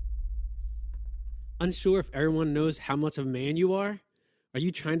 Unsure if everyone knows how much of a man you are? Are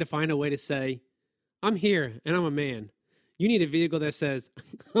you trying to find a way to say, I'm here and I'm a man? You need a vehicle that says,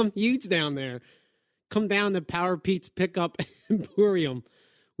 I'm huge down there. Come down to Power Pete's Pickup Emporium.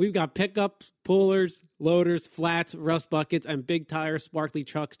 We've got pickups, pullers, loaders, flats, rust buckets, and big tire sparkly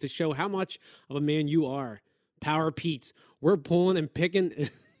trucks to show how much of a man you are. Power Pete's. We're pulling and picking.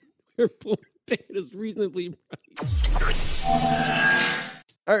 We're pulling and picking is reasonably priced.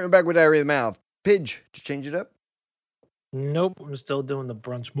 All right, we're back with Diary of the Mouth. Pidge, did you change it up? Nope, I'm still doing the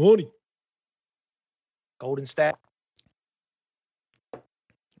brunch money. Golden stat.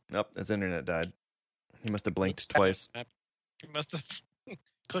 Nope, his internet died. He must have blinked twice. He must have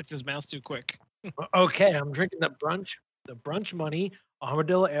clicked his mouse too quick. Okay, I'm drinking the brunch. The brunch money.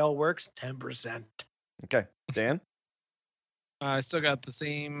 Armadillo Ale Works, 10%. Okay, Dan? I still got the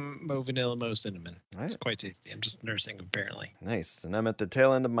same Mo Vanilla, Mo Cinnamon. All It's right. quite tasty. I'm just nursing, apparently. Nice. And I'm at the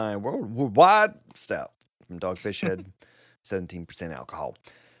tail end of my worldwide stout from Dogfish Head, 17% alcohol.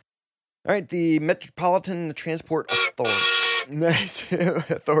 All right, the Metropolitan Transport Authority's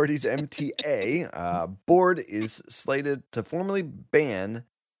MTA board is slated to formally ban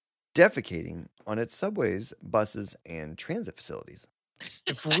defecating on its subways, buses, and transit facilities.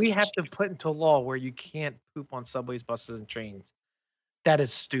 If we have to put into law where you can't poop on subways, buses, and trains, that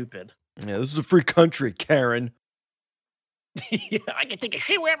is stupid. Yeah, this is a free country, Karen. Yeah, I can take a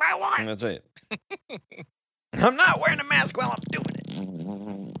shit wherever I want. That's right. I'm not wearing a mask while I'm doing it.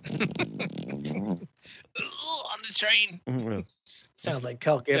 On the train. Sounds like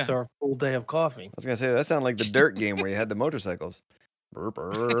Kelk after a full day of coffee. I was going to say, that sounded like the dirt game where you had the motorcycles. Burp,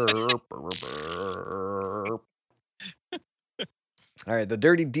 burp, burp, burp. All right, the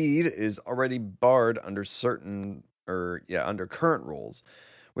dirty deed is already barred under under current rules,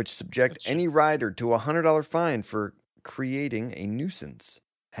 which subject any rider to a $100 fine for creating a nuisance,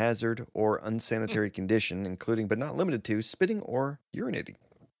 hazard, or unsanitary condition, including but not limited to spitting or urinating.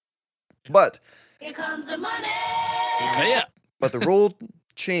 But Here comes the money. Yeah. But the rule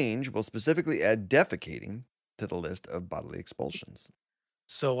change will specifically add defecating to the list of bodily expulsions.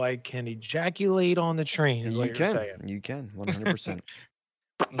 So I can ejaculate on the train, is what you're saying. You can, 100%.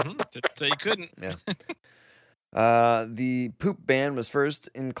 Didn't say you couldn't. Yeah. The poop ban was first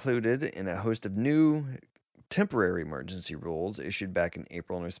included in a host of new temporary emergency rules issued back in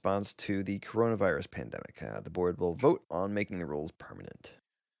April in response to the coronavirus pandemic. The board will vote on making the rules permanent.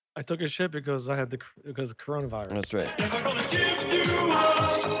 I took a shit because I had because of coronavirus. That's right.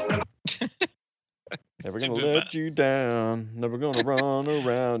 Never gonna Stupid let you down. Never gonna run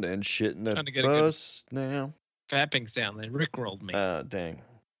around and shit in the Trying to get a bus now. Fapping sound. They rickrolled me. Dang.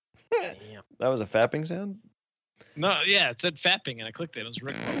 Damn. That was a fapping sound? No, yeah, it said fapping, and I clicked it. It was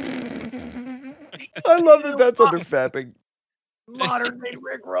rickrolled. I love that that's under fapping. Modern day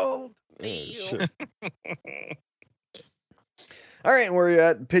Rick rolled. Shit. All right, we're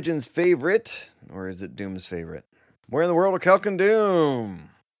at Pigeon's favorite, or is it Doom's favorite? Where in the world are Kelk and Doom?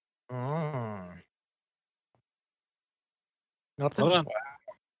 Nothing. Hold on.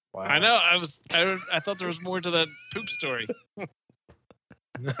 Wow. I know. I thought there was more to that poop story.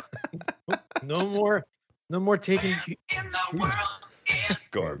 No more taking.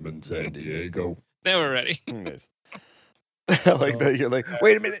 Carmen San Diego. Now we're ready. Nice. I like that. You're like,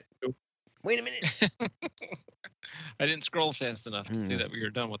 wait a minute. Wait a minute. I didn't scroll fast enough to see that we were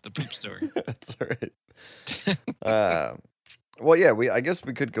done with the poop story. That's all right. Well, yeah, I guess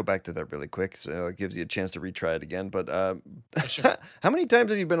we could go back to that really quick, so it gives you a chance to retry it again. But Sure. How many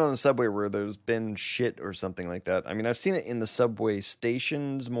times have you been on a subway where there's been shit or something like that? I mean, I've seen it in the subway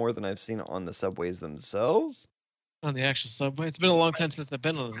stations more than I've seen it on the subways themselves. On the actual subway? It's been a long time since I've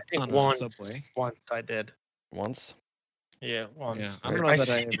been on a subway. Once I did. Once? Yeah, once. Yeah, I don't know that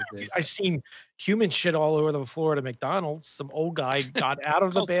I ever did. I've seen human shit all over the floor at a McDonald's. Some old guy got out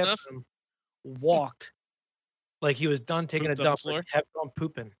of the Close enough. bathroom, walked like he was done taking a Pooped on the dump, floor? and kept on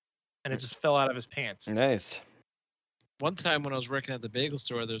pooping, and it just fell out of his pants. Nice. One time when I was working at the bagel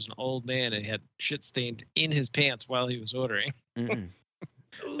store, there was an old man and he had shit stained in his pants while he was ordering.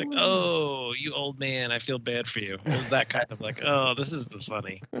 Like, oh, you old man, I feel bad for you. It was that kind of like, oh, this isn't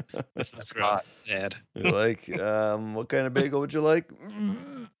funny. This is gross and sad. You're like, what kind of bagel would you like?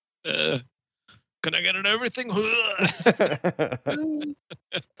 Can I get it everything?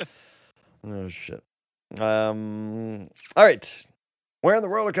 Oh, shit. All right. Where in the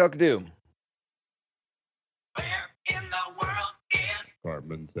world are Kelk and Doom? Where in the world is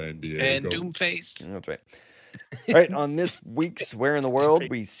Carmen San Diego. And Doomface. That's right. All right, on this week's Where in the World,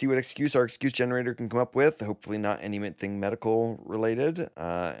 we see what excuse our excuse generator can come up with. Hopefully not anything medical related.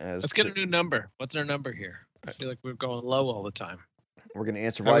 Let's get a new number. What's our number here? I feel like we're going low all the time. We're going to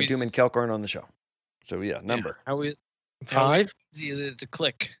answer How why we Doom and s- Kelk aren't on the show. So, yeah, number. How Five. easy is it to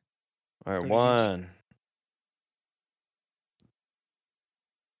click? All right, Pretty one.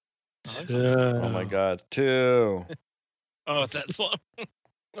 Oh, my God. Two. Oh, it's that slow.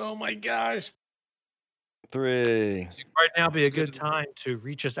 Oh my gosh. 3. Right now be a good time to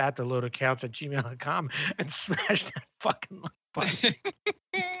reach us at theloadedcouch@gmail.com and smash that fucking like button.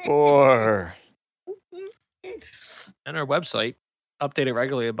 4. And our website, updated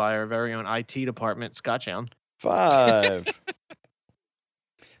regularly by our very own IT department, Scotchhound. 5.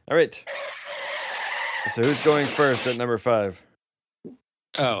 All right. So who's going first at number 5?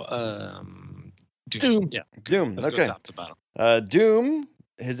 Oh, Doom. Yeah. Doom. Let's Okay. go top to bottom. Doom.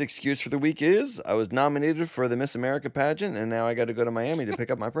 His excuse for the week is I was nominated for the Miss America pageant, and now I got to go to Miami to pick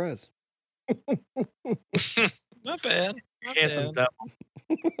up my prize. Not bad. Not Handsome bad.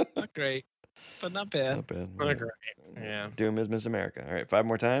 devil. Not great, but not bad. Not bad. Not great. Yeah. Doom is Miss America. All right, 5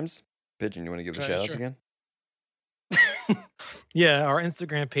 more times. Pigeon, you want to give the Try it, shout outs sure. again? Yeah, our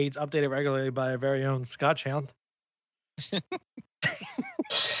Instagram page updated regularly by our very own Scotch Hound.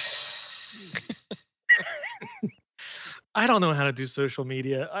 I don't know how to do social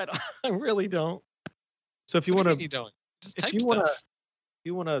media. I really don't. So if you What want do you to, mean you don't? Just if type you stuff. want to,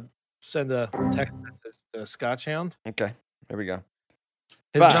 you want to send a text message to Scotch Hound. Okay, there we go.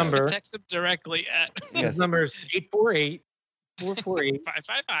 His 5. number. Text him directly at Yes. His number is 848-448.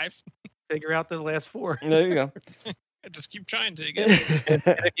 555. Figure out the last 4. There you go. I just keep trying to get it. And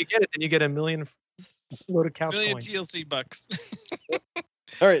if you get it, then you get a million loaded couch million coins. TLC bucks.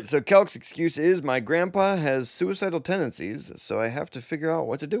 All right, so Kelk's excuse is my grandpa has suicidal tendencies, so I have to figure out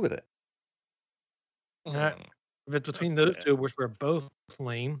what to do with it. Alright. If it's between That's those sad. two, which we're both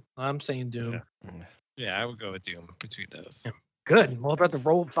lame, I'm saying Doom. Yeah, I would go with Doom between those. Good. We'll have to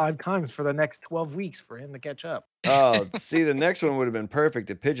roll 5 times for the next 12 weeks for him to catch up. Oh, see, the next one would have been perfect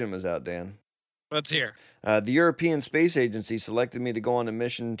if Pigeon was out, Dan. Let's hear. The European Space Agency selected me to go on a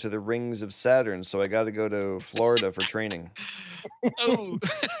mission to the rings of Saturn, so I got to go to Florida for training. Oh.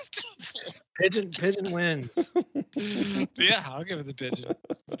 Pigeon wins. Yeah, I'll give it the pigeon.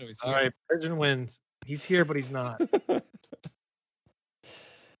 I know he's All here. right, Pigeon wins. He's here, but he's not.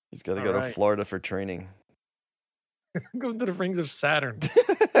 He's got to All go to right. Florida for training. Go to the rings of Saturn.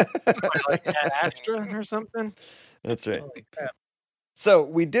 Like Ad Astra or something. That's right. Holy crap. So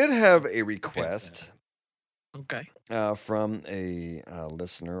we did have a request Okay. from a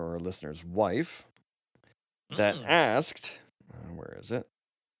listener or a listener's wife that asked, where is it?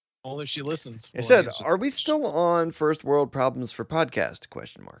 Only if she listens. It will I said, answer. "Are we still on First World Problems for Podcast?"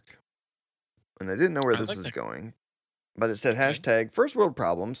 Question mark. And I didn't know where I this like was that. going, but it said Okay. hashtag First World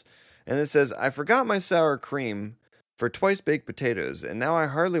Problems, and it says, "I forgot my sour cream for twice baked potatoes, and now I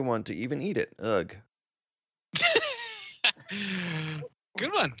hardly want to even eat it. Ugh."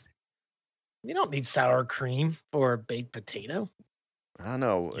 Good one. You don't need sour cream for a baked potato. I don't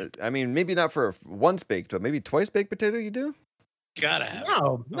know. I mean, maybe not for a once baked, but maybe twice baked potato. You do? Gotta have it.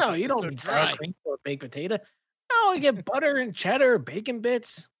 No, you it's don't so need dry. sour cream for a baked potato. No, you get butter and cheddar, bacon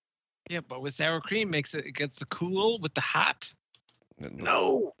bits. Yeah, but with sour cream it gets the cool with the hot.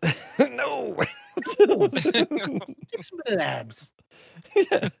 No, No. take some of the abs.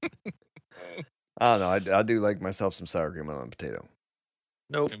 Yeah. I don't know. I do like myself some sour cream on a potato.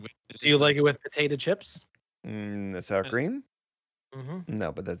 Nope. Do you like it with potato chips? The sour cream? Mm-hmm.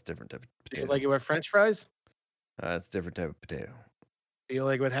 No, but that's a different type of Do you potato. like it with French fries? It's a different type of potato. Do you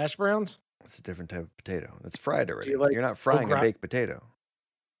like it with hash browns? It's a different type of potato. It's fried already. you like You're not frying a gratin? baked potato.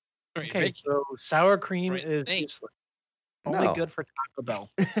 Right, Okay, bake- so sour cream Right, is thanks. useless. Only No. good for Taco Bell.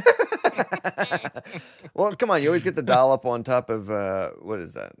 Well, come on. You always get the dollop on top of, what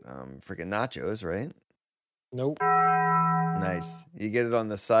is that? Freaking nachos, right? Nope. Nice. You get it on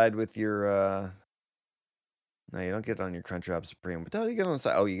the side with your, no, you don't get it on your Crunchwrap Supreme. But you get it on the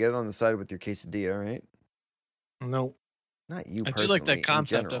side. Oh, you get it on the side with your quesadilla, right? Nope. Not you I personally. do like that in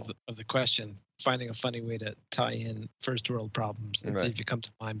concept general. of the question, finding a funny way to tie in first world problems and see Right. if you come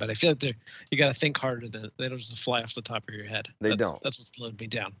to mind. But I feel like you got to think harder than they don't just fly off the top of your head. They That's, don't. That's what slowed me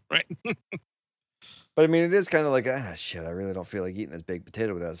down, right? But I mean, it is kind of like, shit, I really don't feel like eating this baked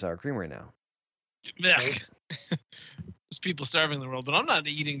potato without sour cream right now. Ugh. There's people starving in the world, but I'm not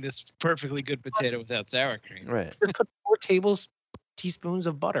eating this perfectly good potato without sour cream. Right. Just put 4 teaspoons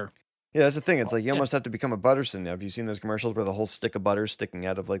of butter. Yeah, that's the thing. It's like you Yeah. almost have to become a butterson. Have you seen those commercials where the whole stick of butter is sticking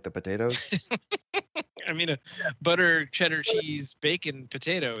out of like the potatoes? I mean, a butter, cheddar cheese, bacon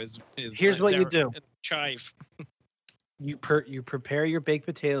potato is Here's like what you sour do. and chive. You prepare your baked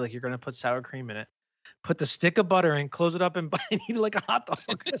potato like you're going to put sour cream in it. Put the stick of butter in, close it up, and eat it like a hot dog.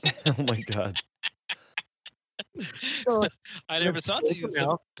 Oh my god. So, I never Let's thought to open use it the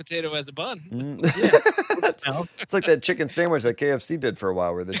up. potato as a bun. it's, now. it's like that chicken sandwich that KFC did for a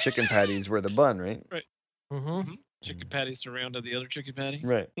while, where the chicken patties were the bun, right? Mm-hmm. Chicken patty surrounded the other chicken patty.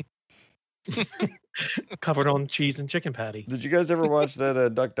 Right. Covered on cheese and chicken patty. Did you guys ever watch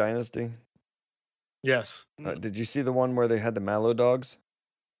that Duck Dynasty? Yes. Did you see the one where they had the Mallow dogs?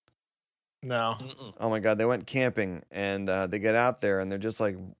 No. Mm-mm. Oh my god, they went camping and they get out there and they're just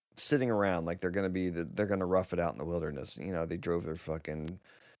like sitting around like they're gonna rough it out in the wilderness. You know, they drove their fucking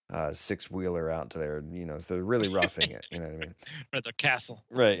 6-wheeler out to there, so they're really roughing it. You know what I mean? At their castle.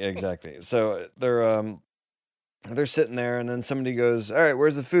 Right, exactly. So they're sitting there, and then somebody goes, "All right,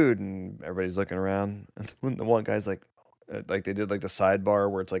 where's the food?" And everybody's looking around, and the one guy's like they did like the sidebar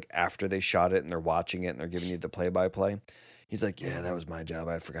where it's like after they shot it and they're watching it and they're giving you the play-by-play. He's like, "Yeah, that was my job.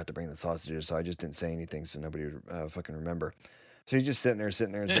 I forgot to bring the sausages, so I just didn't say anything, so nobody would fucking remember." So he's just sitting there,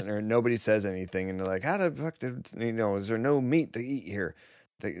 and nobody says anything, and they're like, "How the fuck is there no meat to eat here?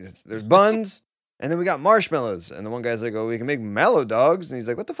 There's buns." And then we got marshmallows. And the one guy's like, "Oh, we can make mallow dogs." And he's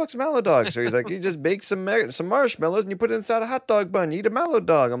like, "What the fuck's mallow dogs?" So he's like, "You just bake some marshmallows and you put it inside a hot dog bun. You eat a mallow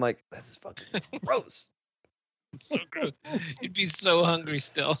dog." I'm like, "That is fucking gross." It's so gross. You'd be so hungry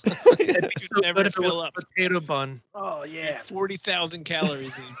still. It'd be You'd so never good if it fill was up. a potato bun. Oh, yeah. 40,000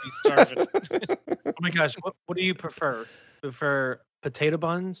 calories and you'd be starving. Oh my gosh, what do you prefer? Prefer potato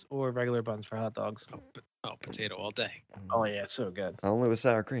buns or regular buns for hot dogs? Oh, potato all day. Oh yeah, so good. Only with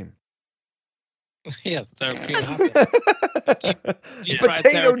sour cream. Yeah, sour cream hot dog. Deep fried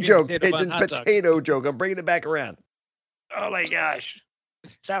sour Potato cream, joke, potato bun Pigeon. hot dog. Potato joke. I'm bringing it back around. Oh my gosh,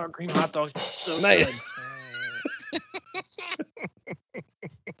 sour cream hot dogs, so Nice. good.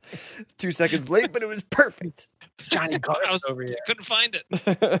 It's 2 seconds late, but it was perfect. Johnny Carson over here. Couldn't find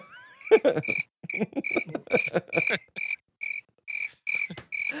it.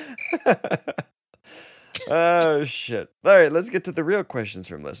 Oh shit! All right, let's get to the real questions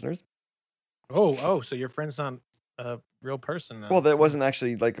from listeners. Oh, so your friend's not a real person now. Well, that wasn't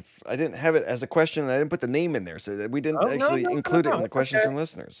actually like I didn't have it as a question, and I didn't put the name in there, so that we didn't actually include it in the questions from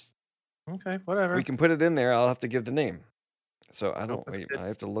listeners. Okay, whatever. We can put it in there. I'll have to give the name. So I don't that's wait. good. I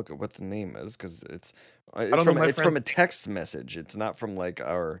have to look at what the name is because it's don't know from my it's from friend. a text message. It's not from like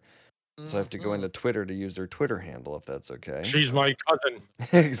our. So I have to go into Twitter to use their Twitter handle if that's okay. She's my cousin.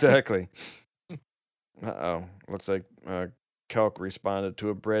 Exactly. Uh-oh. Looks like Kelk responded to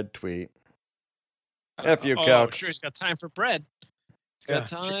a bread tweet. F you, Oh, Kelk. sure, he's got time for bread. He's got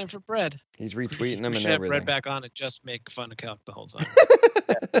time for bread. He's retweeting them We and should have everything. bread back on and just make fun of Calc the whole time.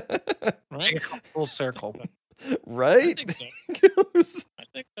 Right? Full circle. Right? I think so. I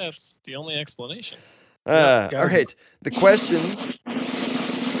think that's the only explanation. All right. The question.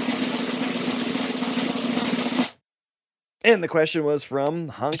 And the question was from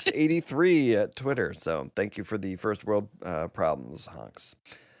Honks83 at Twitter. So thank you for the first world problems, Honks.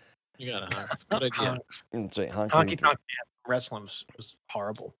 You got it, Honks. Good idea. That's right, Honky Honks83. Tonk Man wrestling was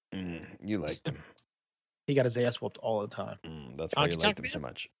horrible. You liked him. He got his ass whooped all the time. That's why you Honky liked Tonk him Man? so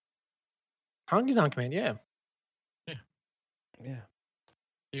much. Honky Tonk Man, yeah. Yeah.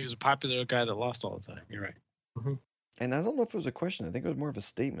 He was a popular guy that lost all the time. You're right. And I don't know if it was a question. I think it was more of a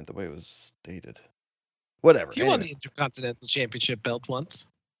statement the way it was stated. Whatever. He won Anyway, the Intercontinental Championship belt once.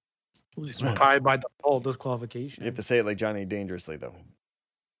 At least once. Probably by default disqualification. you have to say it like Johnny Dangerously, though.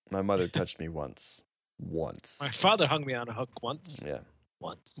 My mother touched me once. My father hung me on a hook once. Yeah.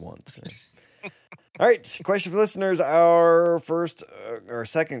 Once. Yeah. All right. Question for listeners. Our first or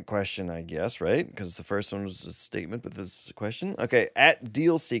second question, I guess, right? Because the first one was a statement, but this is a question. Okay. At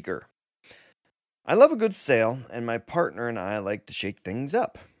Deal Seeker. I love a good sale, and my partner and I like to shake things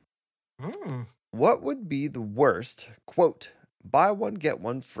up. What would be the worst, quote, buy one, get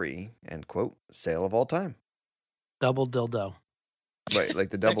one free, end quote, sale of all time? Double dildo. Right. Like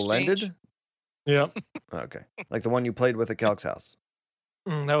the Sex double-ended? change? Yeah. Okay. Like the one you played with at Calc's house.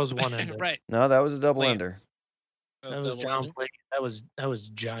 That was one ended. Right. No, that was a double-ender. That was John Blake. That was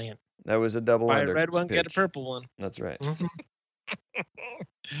giant. That was a Buy double-ender. a red one, get a pitch. purple one. That's right.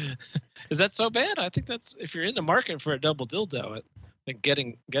 Is that so bad? I think that's if you're in the market for a double dildo, I think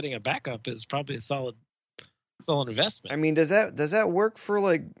getting a backup is probably a solid investment. I mean, does that work for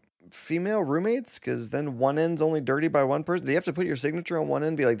like female roommates? Because then one end's only dirty by one person. Do you have to put your signature on one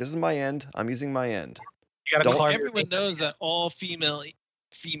end? Be like, this is my end. I'm using my end. You gotta call Everyone knows that all female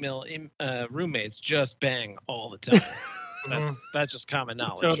roommates just bang all the time. That's just common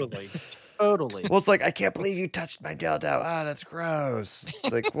knowledge. Totally. Well, it's like, I can't believe you touched my dildo. Ah, that's gross.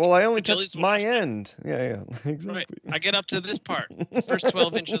 It's like, well, I only touched my end. Yeah, exactly. Right. I get up to this part. The first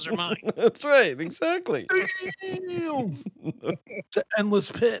 12 inches are mine. That's right, exactly. It's an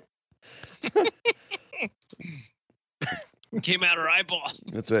endless pit. Came out her eyeball.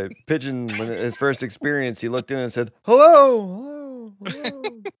 That's right. Pigeon, when his first experience, he looked in and said, hello.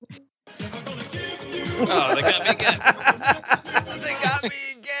 Oh, they got me again. They got me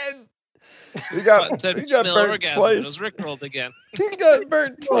again. He got burnt orgasm. twice. It was rickrolled again. He got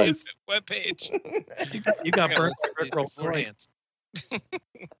burnt twice. Webpage. You got burnt beforehand. He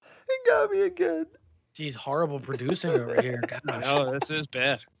got me again. Geez, horrible producing over here. Gosh. Oh, this is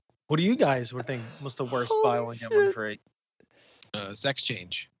bad. What do you guys would think was the worst buy one get one free? Sex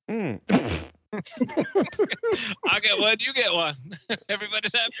change. I'll get one. You get one.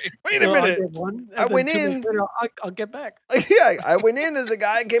 Everybody's happy. Wait a Well, minute. I get one, and I then went 2 minutes in. later, I'll get back. Yeah, I went in as a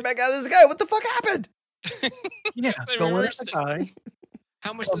guy and came back out as a guy. What the fuck happened? Yeah, They go in as reversed a it. guy,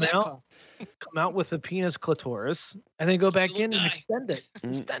 How much Come did that out. cost? come out with a penis clitoris, and then go back Still a in and guy. extend it.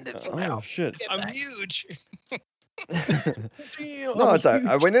 Extend it somehow. Oh shit. Get I'm back. huge. Damn, No, I'm it's I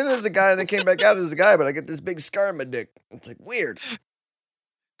huge. went in as a guy and then came back out as a guy, but I get this big scar on my dick. It's like weird.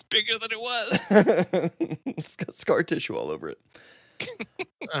 It's bigger than it was. It's got scar tissue all over it.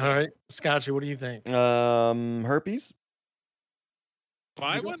 All right, Scotchy, what do you think? Herpes?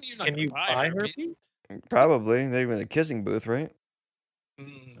 Buy one? You're not Can gonna you buy buy herpes. herpes? Probably. They even a kissing booth, right?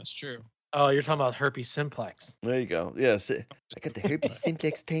 That's true. Oh, you're talking about herpes simplex. There you go. Yeah, I got the herpes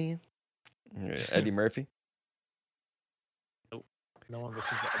simplex tan. Yeah, Eddie Murphy. No one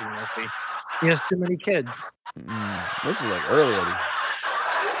listens to Eddie Murphy. He has too many kids. This is like early Eddie.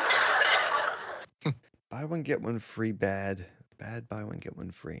 Buy one, get one free bad. Bad, buy one, get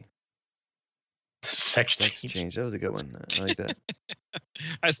one free. Sex change. That was a good one. I like that.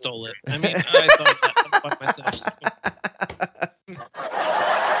 I stole it. I mean, I thought that by myself.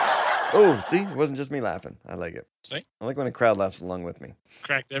 Oh, see? It wasn't just me laughing. I like it. See? I like when a crowd laughs along with me.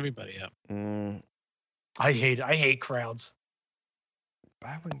 Cracked everybody up. I hate crowds.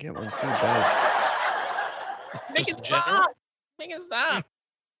 Buy one, get one free bags. Make Just it in general? stop. Make it stop.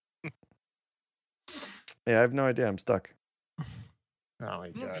 Yeah, I have no idea. I'm stuck. Oh my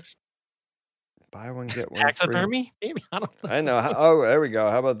gosh. Buy one, get one free. Taxidermy? Maybe I don't know. I know. Oh, there we go.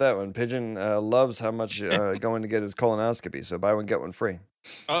 How about that one? Pigeon loves how much going to get his colonoscopy, so buy one, get one free.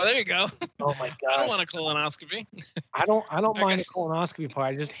 Oh, there you go. Oh my I don't gosh. want a colonoscopy. I don't mind the colonoscopy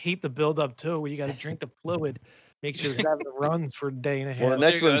part. I just hate the build up too, where you got to drink the fluid, make sure you're having the runs for a day and a half. Well, the there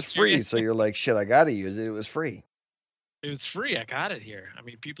next you go. one's That's your free, game. so you're like, shit, I got to use it. It was free. It was free. I got it here. I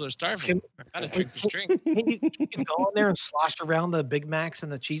mean, people are starving. I gotta drink this drink. You can go in there and slosh around the Big Macs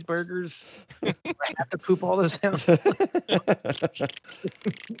and the cheeseburgers. I have to poop all this out.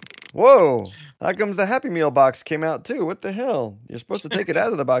 Whoa! How comes the Happy Meal box came out too? What the hell? You're supposed to take it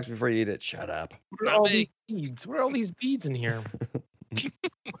out of the box before you eat it. Shut up. What are all these beads? What are all these beads in here?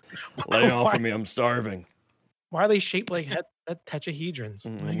 Lay off of me. I'm starving. Why are they shaped like tetrahedrons?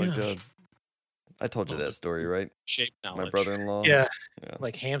 Oh my god. I told you that story, right? Shape knowledge. My brother-in-law. Yeah. Yeah.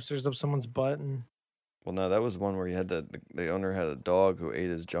 Like hamsters up someone's butt. And Well, no, that was one where he had the owner had a dog who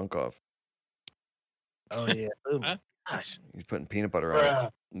ate his junk off. oh yeah. Oh my Huh? gosh. He's putting peanut butter on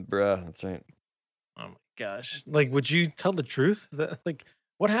it. Bruh, that's right. Oh my gosh. Like, would you tell the truth? Like,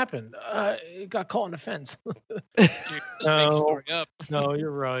 what happened? It got caught in a fence. You're just making a story up. No, you're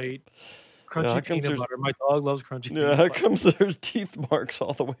right. Crunchy how comes peanut there's- my dog loves crunchy Yeah, peanut how butter. comes there's teeth marks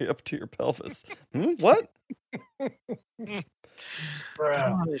all the way up to your pelvis? What?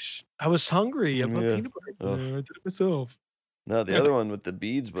 Gosh, I was hungry. I put Yeah. peanut butter in Ugh. there. I did it myself. No, the other one with the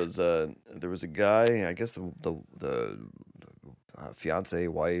beads was there was a guy, I guess the fiance,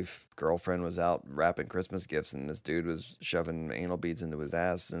 wife, girlfriend was out wrapping Christmas gifts, and this dude was shoving anal beads into his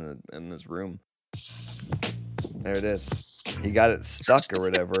ass in this room. There it is. He got it stuck or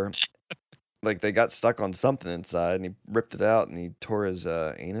whatever. Like they got stuck on something inside, and he ripped it out, and he tore his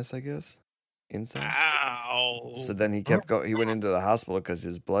anus, I guess, inside. Ow. So then he kept going. He went into the hospital because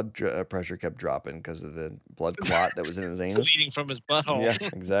his blood pressure kept dropping because of the blood clot that was in his anus. Bleeding from his butthole. Yeah,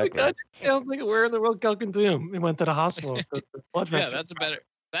 exactly. God, sounds like where in the world Cal can do? He went to the hospital. The blood Yeah, pressure. that's a better.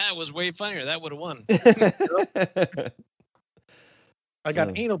 That was way funnier. That would have won. I got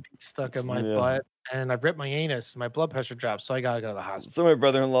So- anal beads stuck in my Yeah. butt, and I ripped my anus. My blood pressure dropped, so I gotta go to the hospital. So my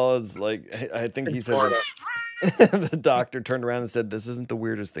brother-in-law is like, I think he said Florida. that the doctor turned around and said, "This isn't the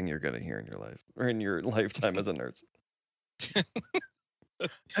weirdest thing you're going to hear in your life or in your lifetime as a nurse."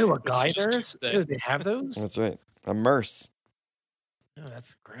 Oh, a This guy is just nurse? Tuesday. Do they have those? That's right, a nurse. Oh,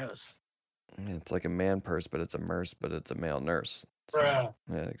 that's gross. Yeah, it's like a man purse, but it's a nurse, but it's a male nurse. So, Bruh.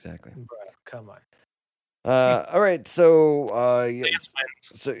 yeah, exactly. Bruh, come on. All right, so yes,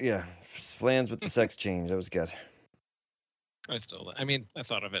 so yeah, flans with the sex change. That was good. I stole it. I mean, I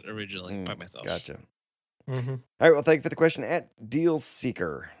thought of it originally by myself. Gotcha. Mm-hmm. All right, well, thank you for the question at Deal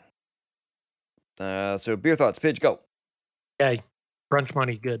Seeker. So beer thoughts, Pidge, go. Okay. Brunch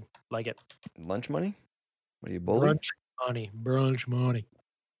money, good. Like it. Lunch money? What are you, bully? Brunch money. Brunch money.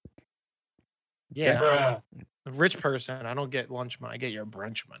 Yeah. A rich person, I don't get lunch money. I get your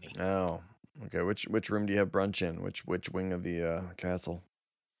brunch money. Oh, okay. Which room do you have brunch in? Which wing of the castle?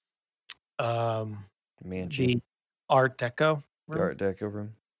 Mansion. The Art Deco. The Art Deco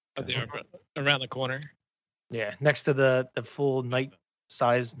room. Oh, they're around the corner. Yeah, next to the full night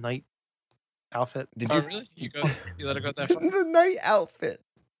size night outfit. Did Oh, you really? You let it go that far? the night outfit?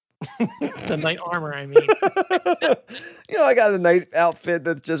 The knight armor, I mean. I got a night outfit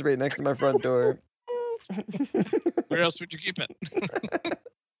that's just right next to my front door. Where else would you keep it?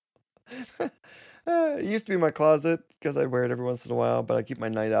 It used to be my closet because I'd wear it every once in a while, but I keep my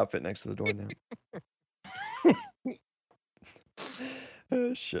night outfit next to the door now.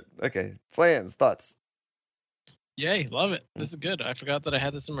 Shit. Okay. Plans, thoughts. Yay, love it. This is good. I forgot that I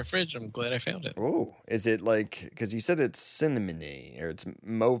had this in my fridge. I'm glad I found it. Oh, is it like, because you said it's cinnamony, or it's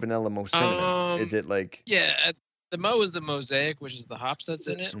Mo Vanilla Mo Cinnamon. Is it like... Yeah, the Mo is the mosaic, which is the hops that's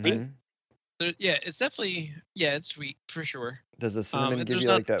in it. Mhm. Yeah, it's definitely, it's sweet for sure. Does the cinnamon give there's you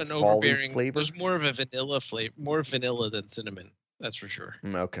not like that an fall overbearing flavor? There's more of a vanilla flavor, more vanilla than cinnamon. That's for sure.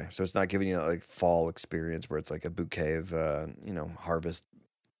 Okay, so it's not giving you that, like, fall experience where it's like a bouquet of, harvest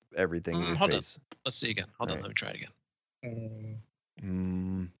everything in your Hold face. on. Let's see again. Hold on. Right. Let me try it again.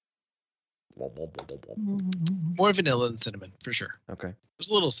 Mm. More vanilla than cinnamon for sure. Okay. There's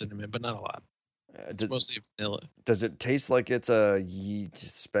a little cinnamon, but not a lot. It's mostly vanilla. Does it taste like it's a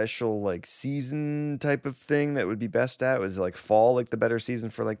special like season type of thing that would be best at? Was it like fall like the better season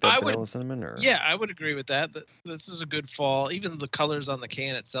for like that vanilla cinnamon? Or Yeah, I would agree with that. This is a good fall. Even the colors on the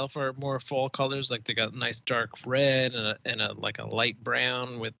can itself are more fall colors. Like they got nice dark red and a like a light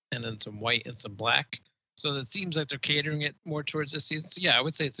brown and then some white and some black. So it seems like they're catering it more towards this season. So yeah, I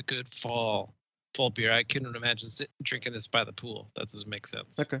would say it's a good fall beer. I couldn't imagine drinking this by the pool. That doesn't make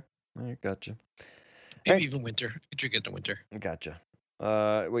sense. Okay. All right, gotcha. Maybe even winter. You could drink it in the winter. Gotcha.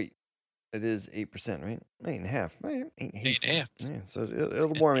 Wait, it is 8%, right? 8.5. 8.5. Yeah, so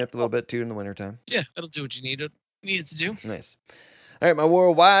it'll warm you up a little bit too in the wintertime. Yeah, that'll do what you need it to do. Nice. All right, my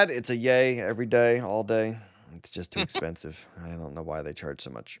worldwide, it's a yay every day, all day. It's just too expensive. I don't know why they charge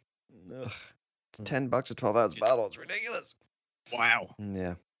so much. Ugh. It's $10 a 12-ounce bottle. It's ridiculous. Wow.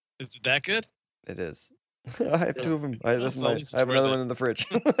 Yeah. Is it that good? It is. I have two of them. I have It's another worth one it. in the fridge.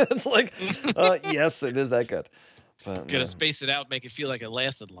 It's like, yes, it is that good. But, Gotta space it out, make it feel like it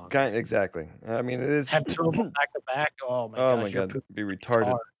lasted long. Exactly. I mean, it is. Have two of them back to back. Oh my gosh. Oh my you're god, pooping be retarded.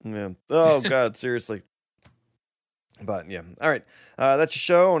 hard. Yeah. Oh god, seriously. But yeah, all right. That's your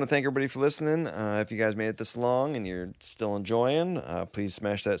show. I want to thank everybody for listening. If you guys made it this long and you're still enjoying, please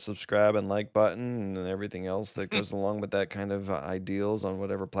smash that subscribe and like button and everything else that goes along with that kind of ideals on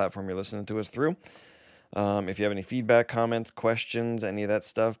whatever platform you're listening to us through. If you have any feedback, comments, questions, any of that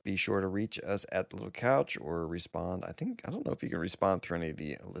stuff, be sure to reach us at the Little Couch or respond. I don't know if you can respond through any of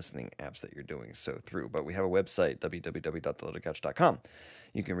the listening apps that you're doing so through, but we have a website, www.thelittlecouch.com.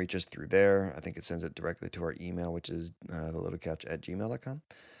 You can reach us through there. I think it sends it directly to our email, which is thelittlecouch@gmail.com.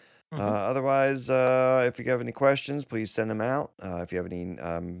 Otherwise, if you have any questions, please send them out. If you have any,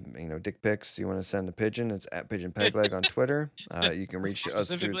 dick pics you want to send a pigeon, it's at Pigeon Pegleg on Twitter. You can reach us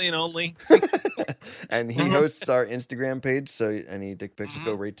Specifically and only. And he hosts our Instagram page, so any dick pics will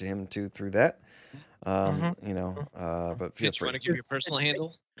go right to him too through that. But feel Pitch, free. want to give your personal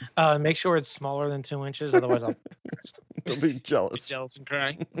handle? Make sure it's smaller than 2 inches, otherwise I'll He'll be Be jealous. jealous and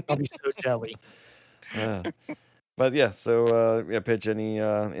cry. I'll be so jelly. But yeah, so pitch any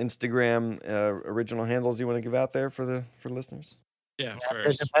Instagram original handles you want to give out there for listeners. Yeah, Yeah, for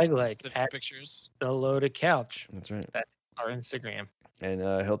Pigeon Pegleg specific at pictures. The Loaded Couch. That's right. That's our Instagram. And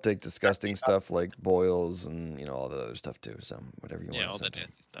he'll take disgusting stuff like boils and all the other stuff too. So whatever you want. Yeah, all to that send him.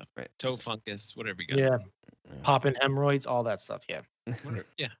 nasty stuff. Right. Toe fungus, whatever you got. Yeah. Popping hemorrhoids, all that stuff. Yeah.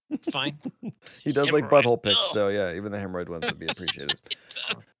 Yeah, it's fine. He does like Hemorrhoid. butthole pics, Ugh. so yeah, even the hemorrhoid ones would be appreciated.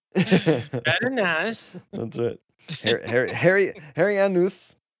 Very nice. That's it. Hairy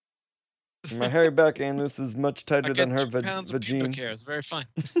anus. My hairy back anus is much I tighter get than her 2 pounds of pubic vagina. hair. It's very fine.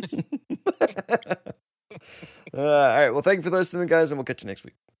 All right. Well, thank you for listening, guys, and we'll catch you next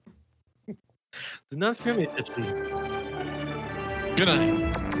week. Do not fear me, Gypsy. Good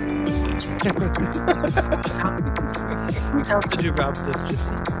night. This is How did you route this,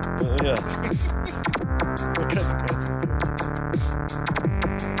 Gypsy? Yeah.